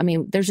 Now, I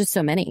mean, there's just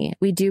so many.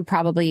 We do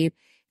probably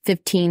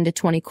 15 to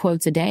 20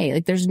 quotes a day.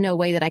 Like there's no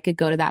way that I could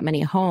go to that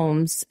many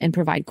homes and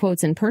provide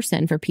quotes in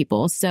person for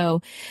people.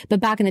 So, but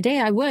back in the day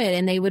I would,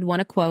 and they would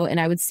want a quote and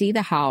I would see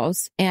the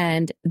house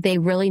and they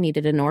really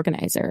needed an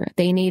organizer.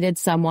 They needed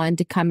someone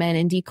to come in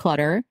and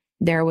declutter.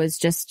 There was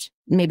just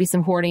maybe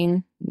some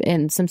hoarding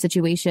in some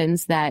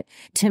situations that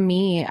to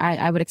me,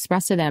 I would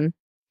express to them,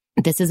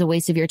 this is a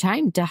waste of your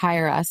time to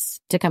hire us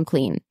to come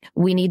clean.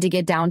 We need to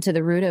get down to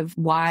the root of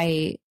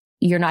why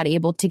you're not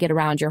able to get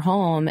around your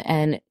home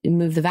and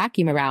move the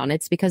vacuum around.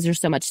 It's because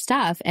there's so much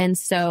stuff. And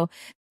so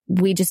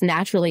we just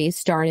naturally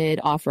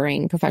started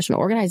offering professional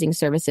organizing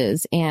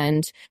services.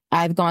 And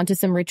I've gone to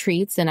some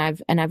retreats and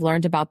I've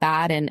learned about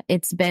that. And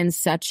it's been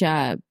such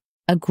a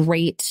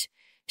great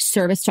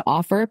service to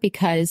offer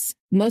because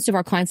most of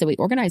our clients that we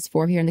organize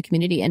for here in the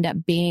community end up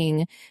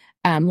being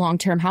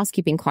long-term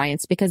housekeeping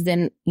clients, because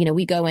then,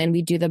 we go in,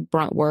 we do the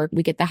brunt work,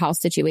 we get the house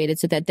situated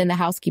so that then the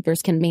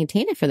housekeepers can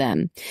maintain it for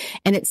them.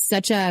 And it's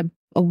such a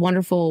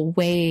wonderful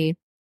way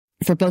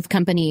for both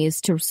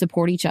companies to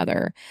support each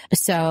other.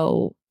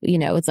 So,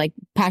 it's like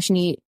Passion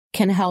Eat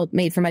can help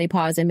Maid for Muddy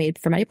Paws and Maid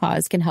for Muddy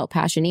Paws can help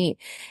Passion Eat.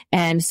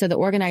 And so the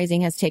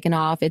organizing has taken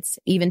off. It's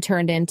even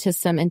turned into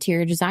some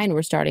interior design.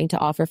 We're starting to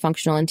offer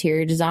functional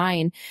interior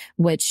design,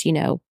 which,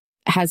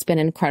 has been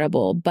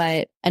incredible.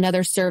 But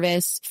another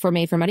service for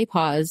Maid for Muddy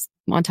Paws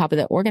on top of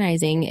the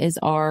organizing is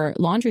our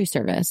laundry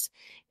service.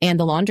 And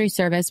the laundry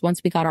service,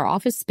 once we got our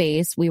office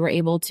space, we were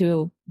able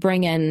to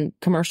bring in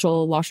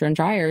commercial washer and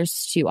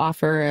dryers to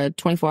offer a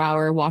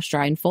 24-hour wash,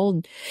 dry, and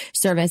fold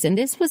service. And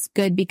this was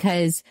good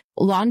because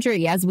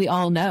laundry, as we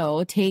all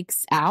know,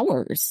 takes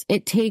hours.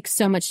 It takes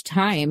so much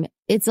time.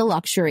 It's a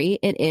luxury.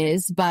 It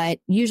is. But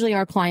usually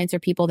our clients are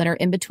people that are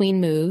in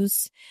between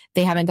moves.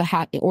 They haven't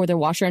or their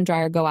washer and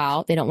dryer go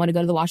out. They don't want to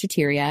go to the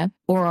washateria,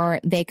 or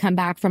they come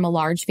back from a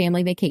large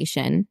family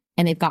vacation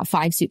and they've got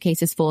 5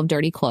 suitcases full of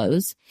dirty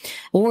clothes.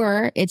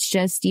 Or it's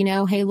just,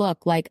 hey,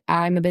 look, like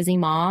I'm a busy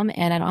mom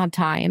and I don't have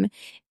time.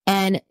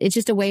 And it's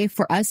just a way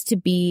for us to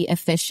be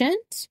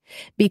efficient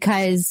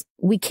because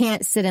we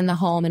can't sit in the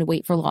home and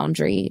wait for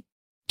laundry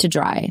to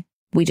dry.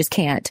 We just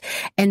can't.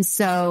 And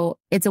so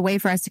it's a way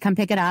for us to come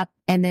pick it up.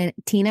 And then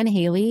Tina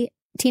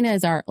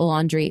is our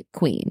laundry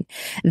queen.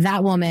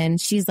 That woman,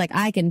 she's like,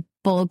 I can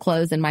fold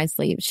clothes in my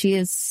sleep. She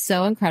is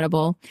so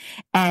incredible.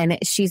 And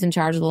she's in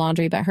charge of the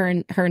laundry, but her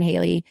and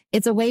Haley,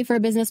 it's a way for a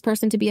business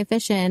person to be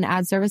efficient,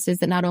 add services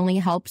that not only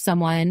help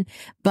someone,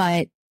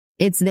 but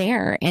it's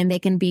there and they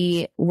can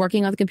be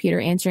working on the computer,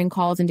 answering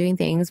calls and doing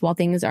things while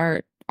things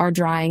are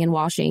drying and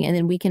washing. And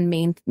then we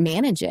can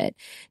manage it.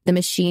 The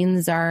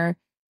machines are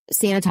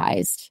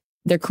sanitized.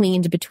 They're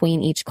cleaned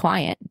between each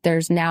client.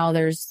 There's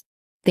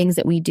things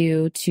that we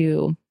do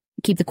to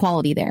keep the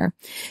quality there.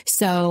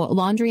 So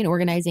laundry and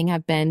organizing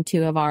have been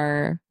 2 of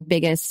our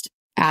biggest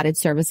added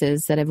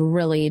services that have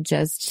really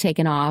just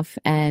taken off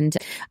and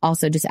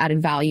also just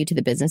added value to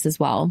the business as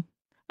well.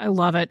 I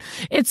love it.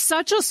 It's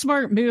such a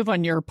smart move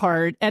on your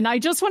part. And I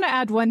just want to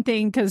add one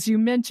thing, because you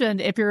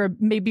mentioned if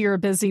maybe you're a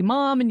busy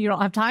mom and you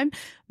don't have time,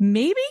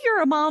 maybe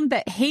you're a mom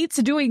that hates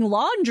doing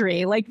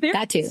laundry. Like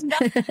there's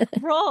nothing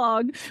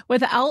wrong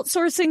with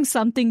outsourcing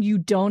something you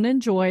don't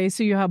enjoy,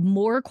 so you have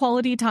more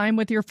quality time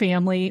with your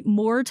family,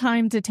 more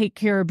time to take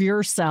care of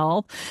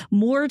yourself,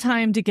 more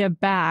time to give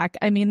back.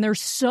 I mean,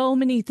 there's so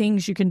many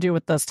things you can do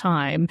with this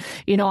time.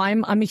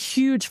 I'm a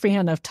huge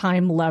fan of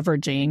time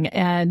leveraging.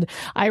 And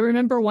I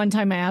remember one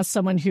time I asked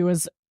someone who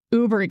was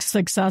uber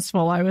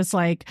successful, I was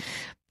like,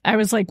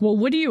 well,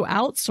 what do you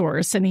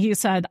outsource? And he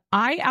said,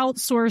 I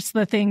outsource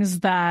the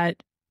things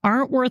that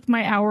aren't worth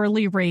my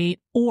hourly rate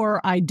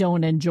or I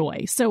don't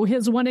enjoy. So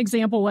his one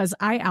example was,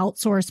 I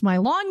outsource my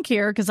lawn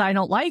care because I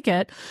don't like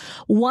it.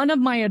 One of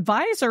my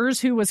advisors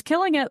who was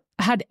killing it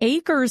had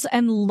acres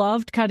and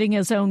loved cutting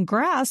his own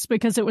grass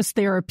because it was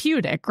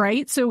therapeutic,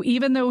 right? So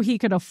even though he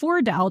could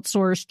afford to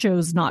outsource,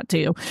 chose not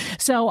to.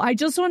 So I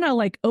just want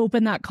to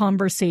open that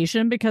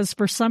conversation, because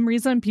for some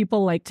reason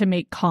people like to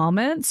make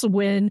comments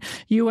when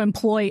you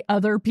employ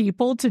other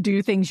people to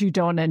do things you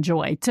don't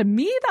enjoy. To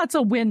me, that's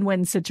a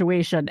win-win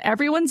situation.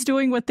 Everyone's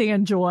doing what they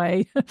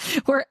enjoy.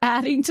 We're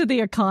adding to the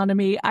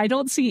economy. I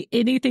don't see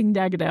anything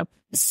negative.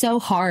 So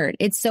hard.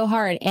 It's so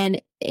hard.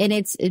 And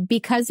it's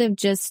because of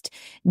just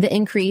the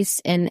increase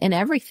in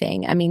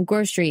everything. I mean,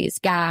 groceries,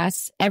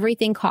 gas,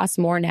 everything costs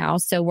more now.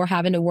 So we're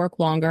having to work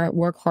longer,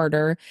 work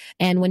harder.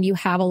 And when you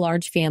have a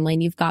large family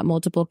and you've got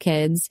multiple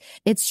kids,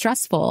 it's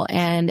stressful.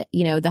 And,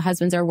 the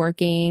husbands are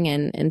working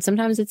and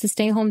sometimes it's a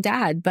stay-home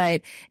dad,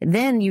 but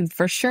then you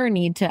for sure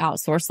need to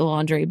outsource the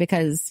laundry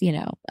because,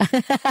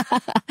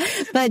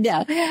 but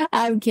no,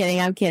 I'm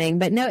kidding.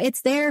 But no,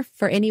 it's there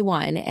for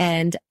anyone.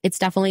 And it's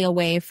definitely a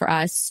way for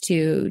us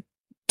to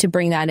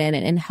bring that in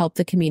and help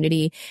the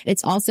community.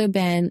 It's also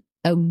been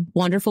a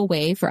wonderful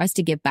way for us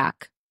to give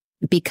back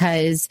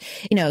because,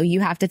 you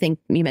have to think,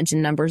 you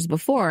mentioned numbers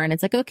before, and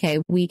it's like, okay,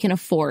 we can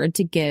afford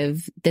to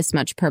give this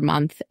much per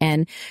month.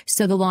 And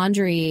so the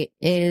laundry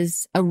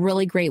is a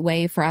really great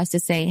way for us to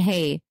say,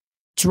 hey,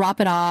 drop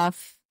it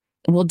off.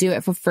 we'll do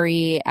it for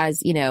free.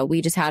 As you know,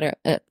 we just had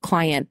a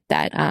client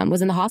that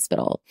was in the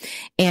hospital,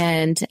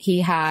 and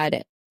he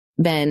had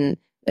been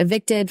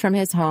evicted from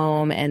his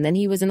home, and then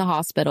he was in the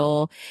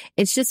hospital.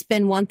 It's just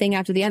been one thing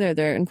after the other.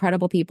 They're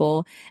incredible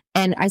people.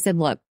 And I said,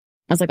 look,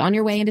 I was like, on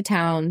your way into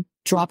town,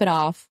 drop it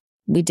off.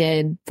 We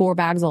did 4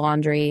 bags of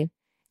laundry,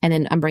 and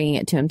then I'm bringing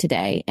it to him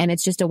today. And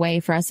it's just a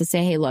way for us to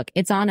say, hey, look,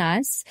 it's on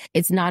us.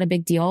 It's not a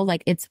big deal.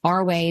 Like, it's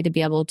our way to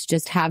be able to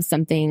just have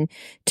something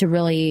to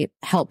really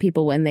help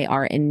people when they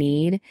are in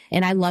need.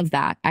 And I love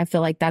that. I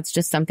feel like that's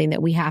just something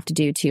that we have to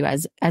do too,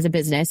 as a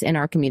business in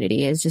our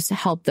community, is just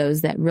help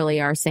those that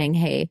really are saying,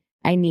 hey,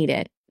 I need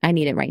it. I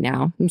need it right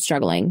now. I'm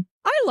struggling.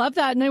 I love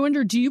that. And I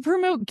wonder, do you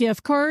promote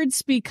gift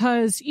cards?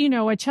 Because, you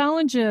know, a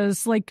challenge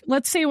is like,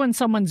 let's say when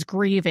someone's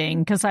grieving,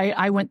 because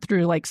I went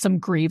through like some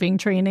grieving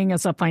training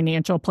as a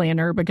financial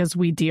planner because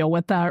we deal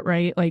with that,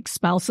 right? Like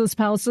spouses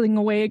passing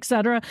away, et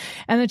cetera.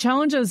 And the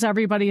challenge is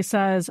everybody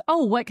says,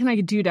 oh, what can I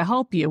do to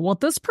help you? Well,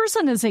 this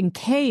person is in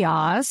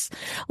chaos.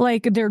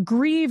 Like they're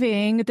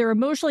grieving, they're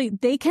emotionally,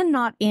 they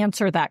cannot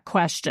answer that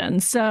question.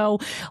 So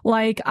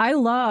like, I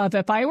love,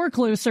 if I were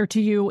closer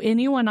to you,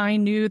 anyone I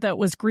knew that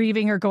was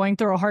grieving or going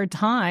through a hard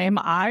time,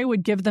 I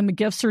would give them a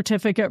gift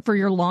certificate for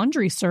your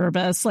laundry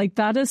service. Like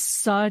that is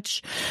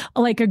such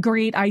like a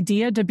great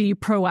idea, to be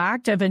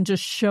proactive and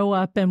just show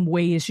up in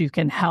ways you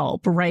can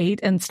help, right?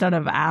 Instead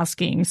of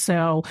asking.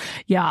 So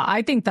yeah,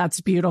 I think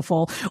that's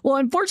beautiful. Well,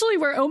 unfortunately,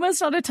 we're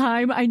almost out of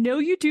time. I know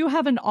you do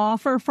have an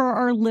offer for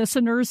our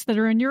listeners that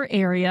are in your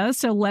area.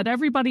 So let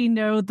everybody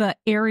know the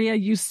area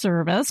you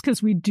service,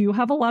 because we do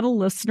have a lot of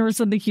listeners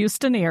in the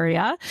Houston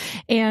area,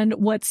 and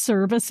what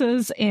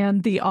services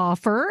and the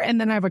offer.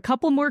 And then I have a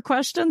couple more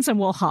questions and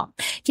we'll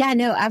hop. Yeah,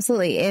 no,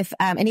 absolutely. If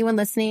anyone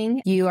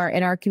listening, you are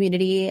in our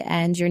community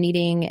and you're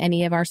needing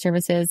any of our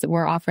services,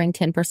 we're offering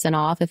 10%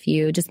 off if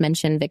you just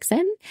mention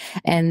Vixen,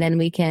 and then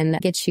we can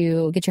get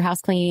your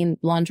house clean,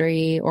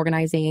 laundry,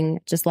 organizing.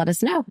 Just let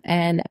us know.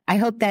 And I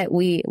hope that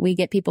we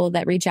get people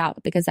that reach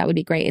out, because that would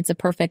be great. It's a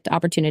perfect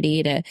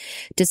opportunity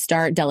to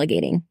start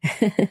delegating.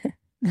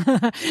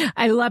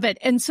 I love it.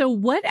 And so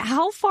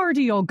how far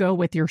do y'all go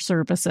with your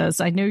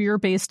services? I know you're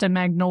based in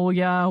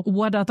Magnolia.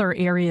 What other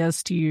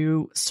areas do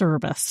you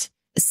service?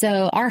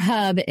 So our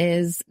hub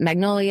is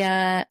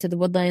Magnolia to the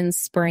Woodlands,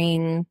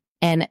 Spring.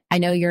 And I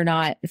know you're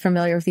not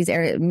familiar with these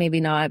areas,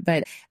 maybe not,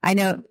 but I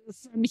know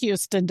from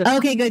Houston.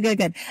 Okay, good.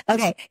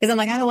 Okay. Because I'm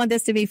like, I don't want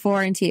this to be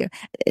foreign to you.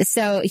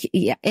 So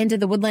yeah, into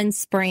the Woodlands,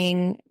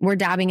 Spring, we're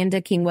dabbing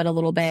into Kingwood a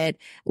little bit,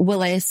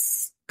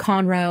 Willis,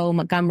 Conroe,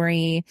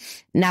 Montgomery,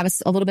 a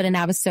little bit of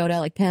Navasota,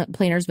 like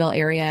Plantersville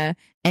area,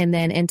 and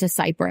then into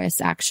Cypress,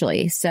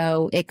 actually.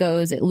 So it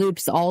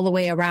loops all the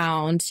way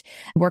around.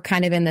 We're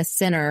kind of in the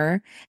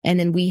center. And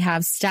then we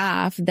have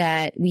staff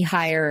that we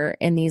hire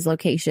in these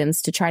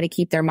locations to try to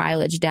keep their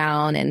mileage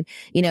down. And,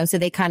 so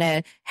they kind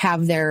of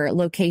have their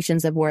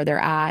locations of where they're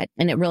at.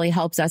 And it really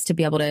helps us to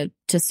be able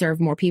to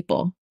serve more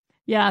people.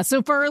 Yeah.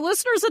 So for our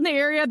listeners in the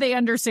area, they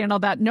understand all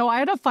that. No, I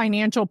had a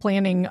financial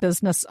planning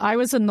business. I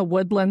was in the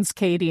Woodlands,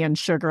 Katy, and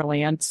Sugar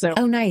Land. So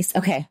oh, nice.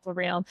 Okay.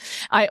 Around.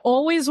 I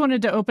always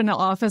wanted to open an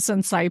office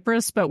in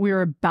Cypress, but we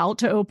were about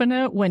to open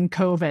it when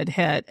COVID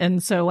hit.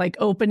 And so like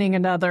opening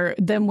another,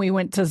 then we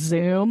went to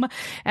Zoom,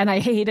 and I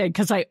hated,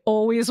 because I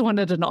always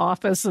wanted an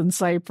office in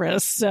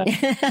Cypress. So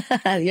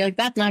you're like,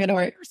 that's not going to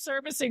work. You're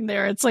servicing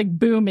there. It's like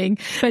booming.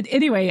 But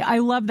anyway, I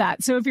love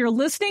that. So if you're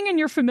listening and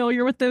you're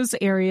familiar with those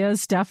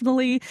areas,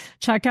 definitely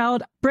check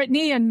out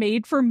Brittani and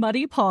Maid for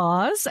Muddy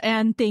Paws.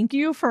 And thank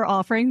you for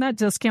offering that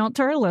discount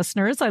to our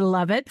listeners. I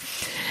love it.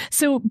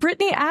 So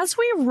Brittani, as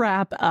we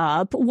wrap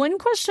up, one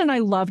question I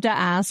love to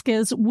ask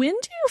is, when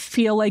do you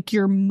feel like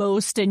you're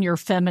most in your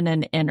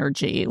feminine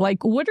energy?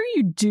 Like, what are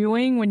you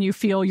doing when you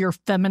feel your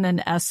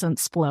feminine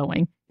essence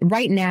flowing?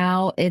 Right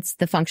now, it's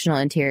the functional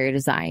interior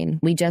design.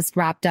 We just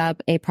wrapped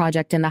up a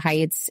project in the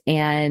Heights,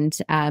 and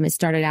it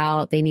started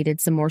out, they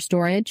needed some more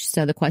storage.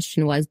 So the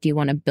question was, do you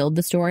want to build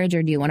the storage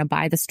or do you want to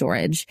buy the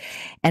storage?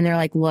 And they're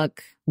like,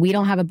 look, we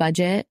don't have a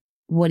budget.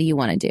 What do you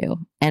want to do?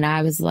 And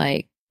I was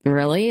like,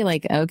 really?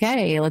 Like,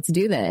 okay, let's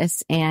do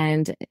this.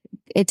 And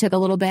it took a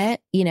little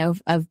bit,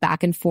 of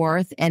back and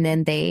forth. And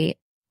then they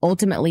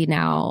ultimately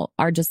now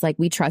are just like,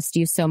 we trust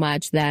you so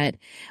much that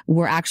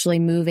we're actually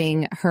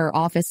moving her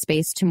office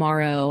space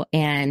tomorrow.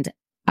 And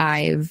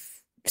I've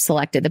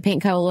selected the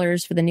paint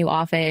colors for the new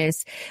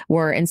office.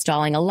 We're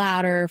installing a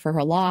ladder for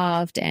her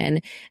loft,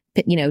 and,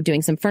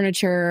 doing some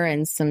furniture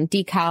and some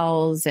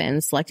decals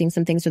and selecting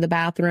some things for the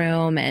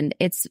bathroom. And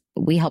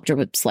we helped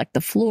her select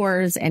the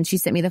floors, and she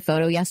sent me the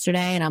photo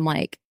yesterday, and I'm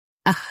like,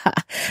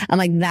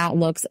 that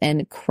looks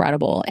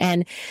incredible.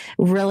 And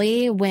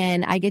really,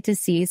 when I get to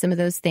see some of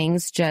those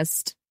things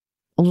just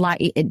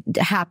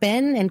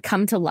happen and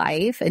come to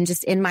life, and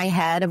just in my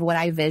head of what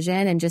I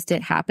vision and just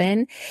it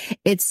happen,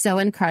 it's so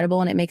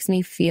incredible. And it makes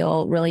me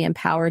feel really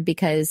empowered,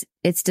 because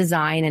it's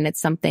design, and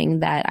it's something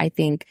that I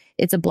think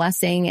it's a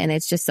blessing, and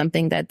it's just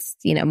something that's,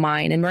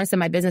 mine. And Marissa,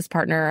 my business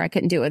partner, I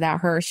couldn't do it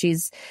without her.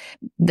 She's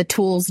the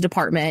tools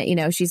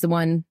department. She's the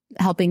one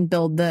helping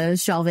build the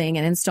shelving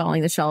and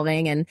installing the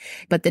shelving.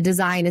 But the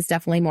design is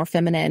definitely more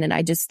feminine. And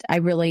I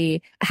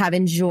really have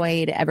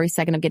enjoyed every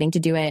second of getting to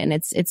do it. And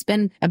it's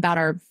been about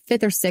our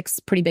 5th or 6th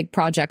pretty big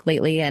project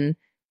lately. And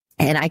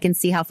I can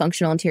see how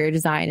functional interior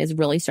design is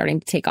really starting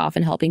to take off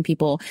and helping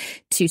people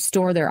to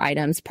store their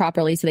items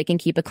properly so they can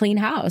keep a clean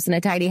house and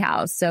a tidy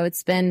house. So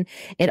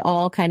it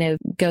all kind of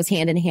goes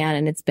hand in hand,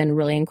 and it's been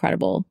really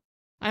incredible.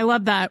 I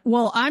love that.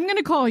 Well, I'm going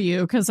to call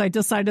you because I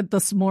decided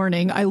this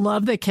morning, I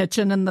love the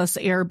kitchen in this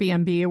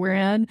Airbnb we're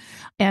in.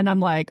 And I'm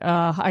like,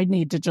 I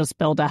need to just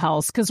build a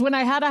house. Because when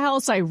I had a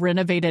house, I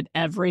renovated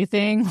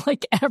everything,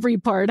 like every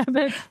part of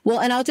it. Well,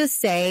 and I'll just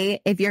say,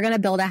 if you're going to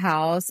build a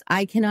house,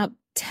 I cannot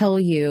tell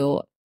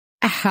you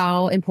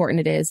how important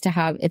it is to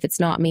have, if it's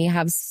not me,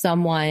 have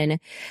someone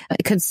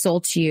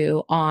consult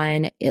you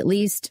on at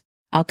least,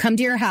 I'll come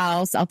to your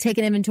house, I'll take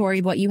an inventory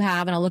of what you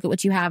have, and I'll look at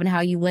what you have and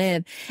how you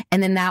live.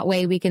 And then that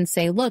way we can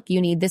say, look,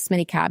 you need this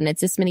many cabinets,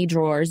 this many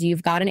drawers.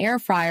 You've got an air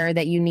fryer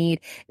that you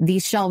need.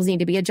 These shelves need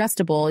to be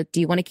adjustable. Do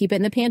you want to keep it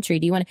in the pantry?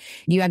 Do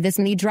you have this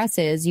many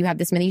dresses? You have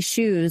this many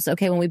shoes.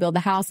 Okay. When we build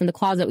the house and the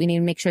closet, we need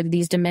to make sure that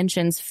these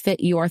dimensions fit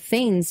your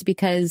things,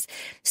 because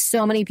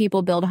so many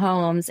people build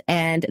homes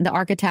and the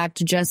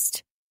architect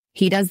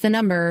he does the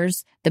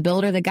numbers, the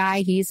builder, the guy,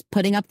 he's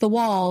putting up the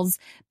walls,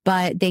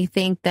 but they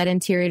think that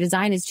interior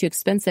design is too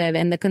expensive.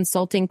 And the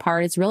consulting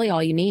part is really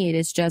all you need,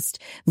 is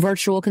just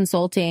virtual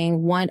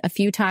consulting, a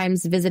few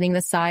times visiting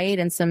the site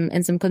and some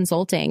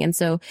consulting. And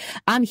so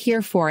I'm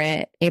here for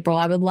it, April.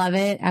 I would love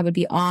it. I would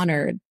be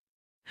honored.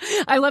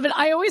 I love it.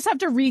 I always have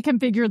to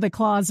reconfigure the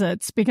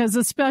closets because,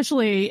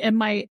 especially in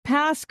my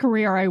past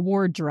career, I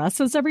wore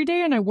dresses every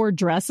day, and I wore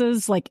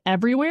dresses like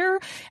everywhere,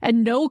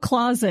 and no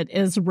closet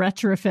is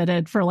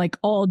retrofitted for like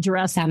all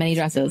dresses. How many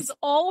dresses?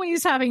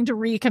 Always having to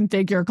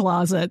reconfigure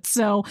closets.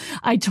 So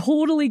I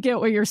totally get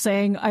what you're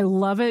saying. I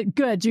love it.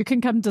 Good. You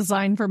can come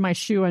design for my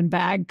shoe and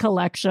bag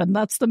collection.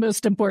 That's the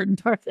most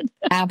important part.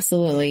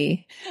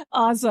 Absolutely.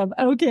 Awesome.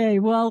 Okay.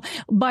 Well,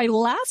 my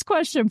last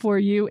question for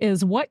you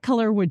is, what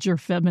color would your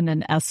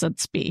feminine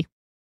essence be?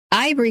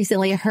 I've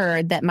recently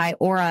heard that my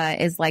aura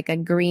is like a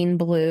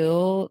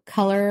green-blue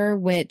color,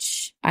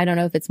 which I don't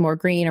know if it's more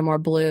green or more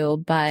blue,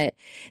 but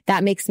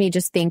that makes me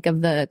just think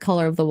of the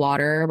color of the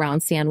water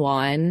around San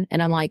Juan.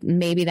 And I'm like,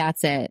 maybe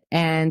that's it.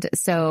 And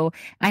so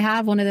I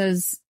have one of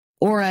those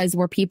auras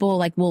where people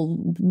like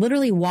will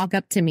literally walk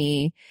up to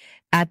me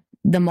at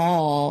the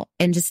mall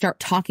and just start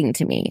talking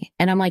to me.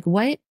 And I'm like,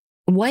 what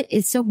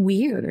is so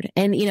weird?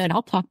 And, and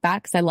I'll talk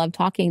back because I love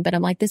talking, but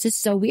I'm like, this is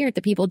so weird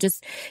that people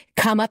just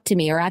come up to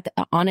me, or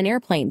on an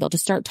airplane, they'll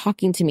just start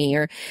talking to me,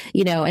 or,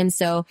 and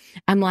so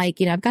I'm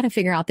like, I've got to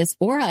figure out this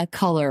aura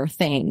color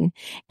thing.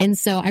 And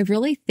so I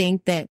really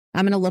think that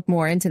I'm going to look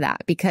more into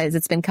that, because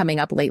it's been coming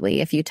up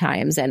lately a few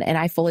times. And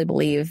I fully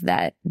believe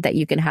that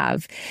you can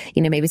have,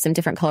 maybe some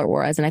different color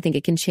auras. And I think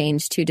it can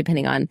change too,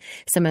 depending on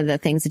some of the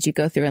things that you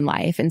go through in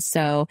life. And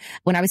so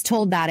when I was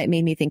told that, it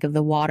made me think of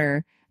the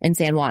water in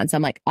San Juan. So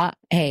I'm like,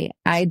 hey,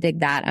 I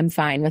dig that. I'm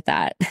fine with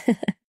that.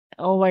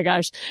 Oh my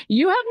gosh.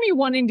 You have me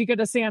wanting to go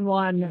to San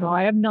Juan. No,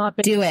 I have not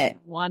been to it.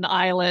 One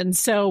island.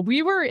 So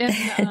we were in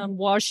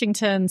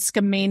Washington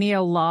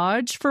Skamania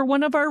Lodge for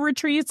one of our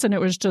retreats, and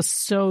it was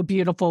just so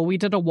beautiful. We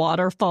did a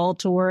waterfall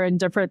tour and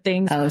different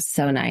things. Oh,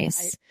 so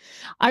nice.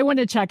 I want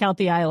to check out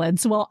the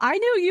islands. Well, I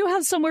know you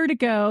have somewhere to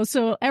go.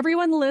 So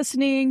everyone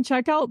listening,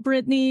 check out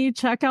Brittani,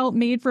 check out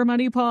Maid for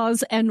Muddy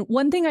Paws. And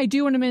one thing I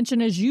do want to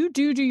mention is you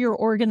do your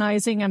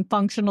organizing and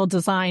functional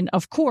design,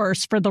 of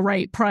course, for the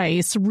right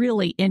price,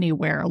 really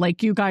anywhere. Like,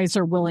 you guys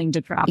are willing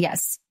to travel.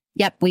 Yes.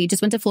 Yep. We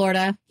just went to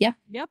Florida. Yeah.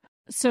 Yep.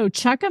 So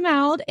check them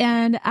out.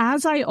 And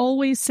as I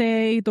always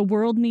say, the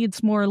world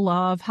needs more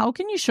love. How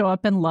can you show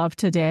up in love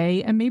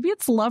today? And maybe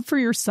it's love for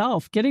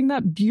yourself, getting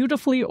that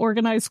beautifully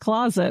organized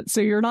closet so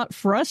you're not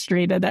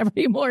frustrated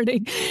every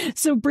morning.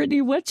 So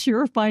Brittani, what's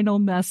your final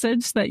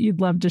message that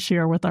you'd love to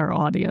share with our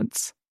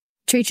audience?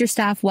 Treat your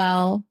staff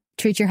well.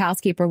 Treat your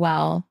housekeeper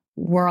well.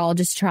 We're all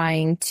just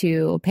trying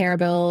to pay our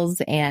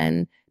bills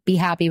and be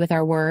happy with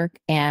our work,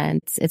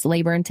 and it's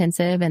labor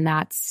intensive, and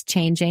that's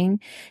changing.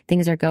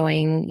 Things are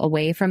going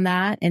away from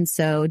that. And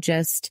so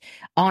just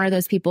honor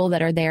those people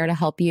that are there to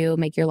help you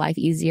make your life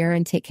easier,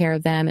 and take care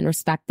of them and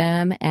respect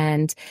them.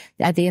 And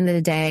at the end of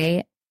the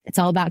day, it's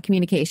all about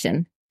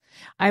communication.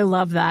 I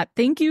love that.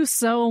 Thank you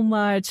so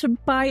much.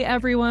 Bye,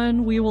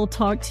 everyone. We will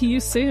talk to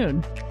you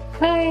soon.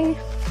 Bye.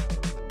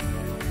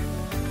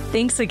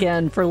 Thanks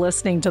again for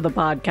listening to the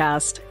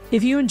podcast.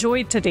 If you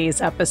enjoyed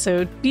today's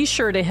episode, be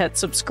sure to hit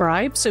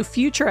subscribe so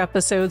future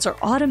episodes are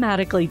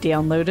automatically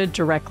downloaded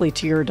directly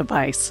to your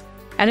device.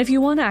 And if you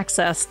want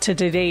access to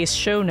today's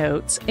show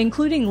notes,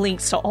 including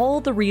links to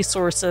all the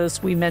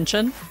resources we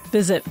mentioned,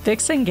 visit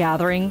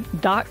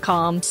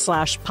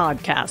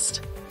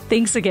vixengathering.com/podcast.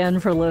 Thanks again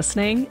for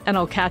listening, and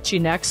I'll catch you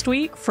next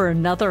week for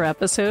another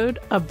episode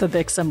of The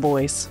Vixen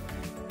Voice.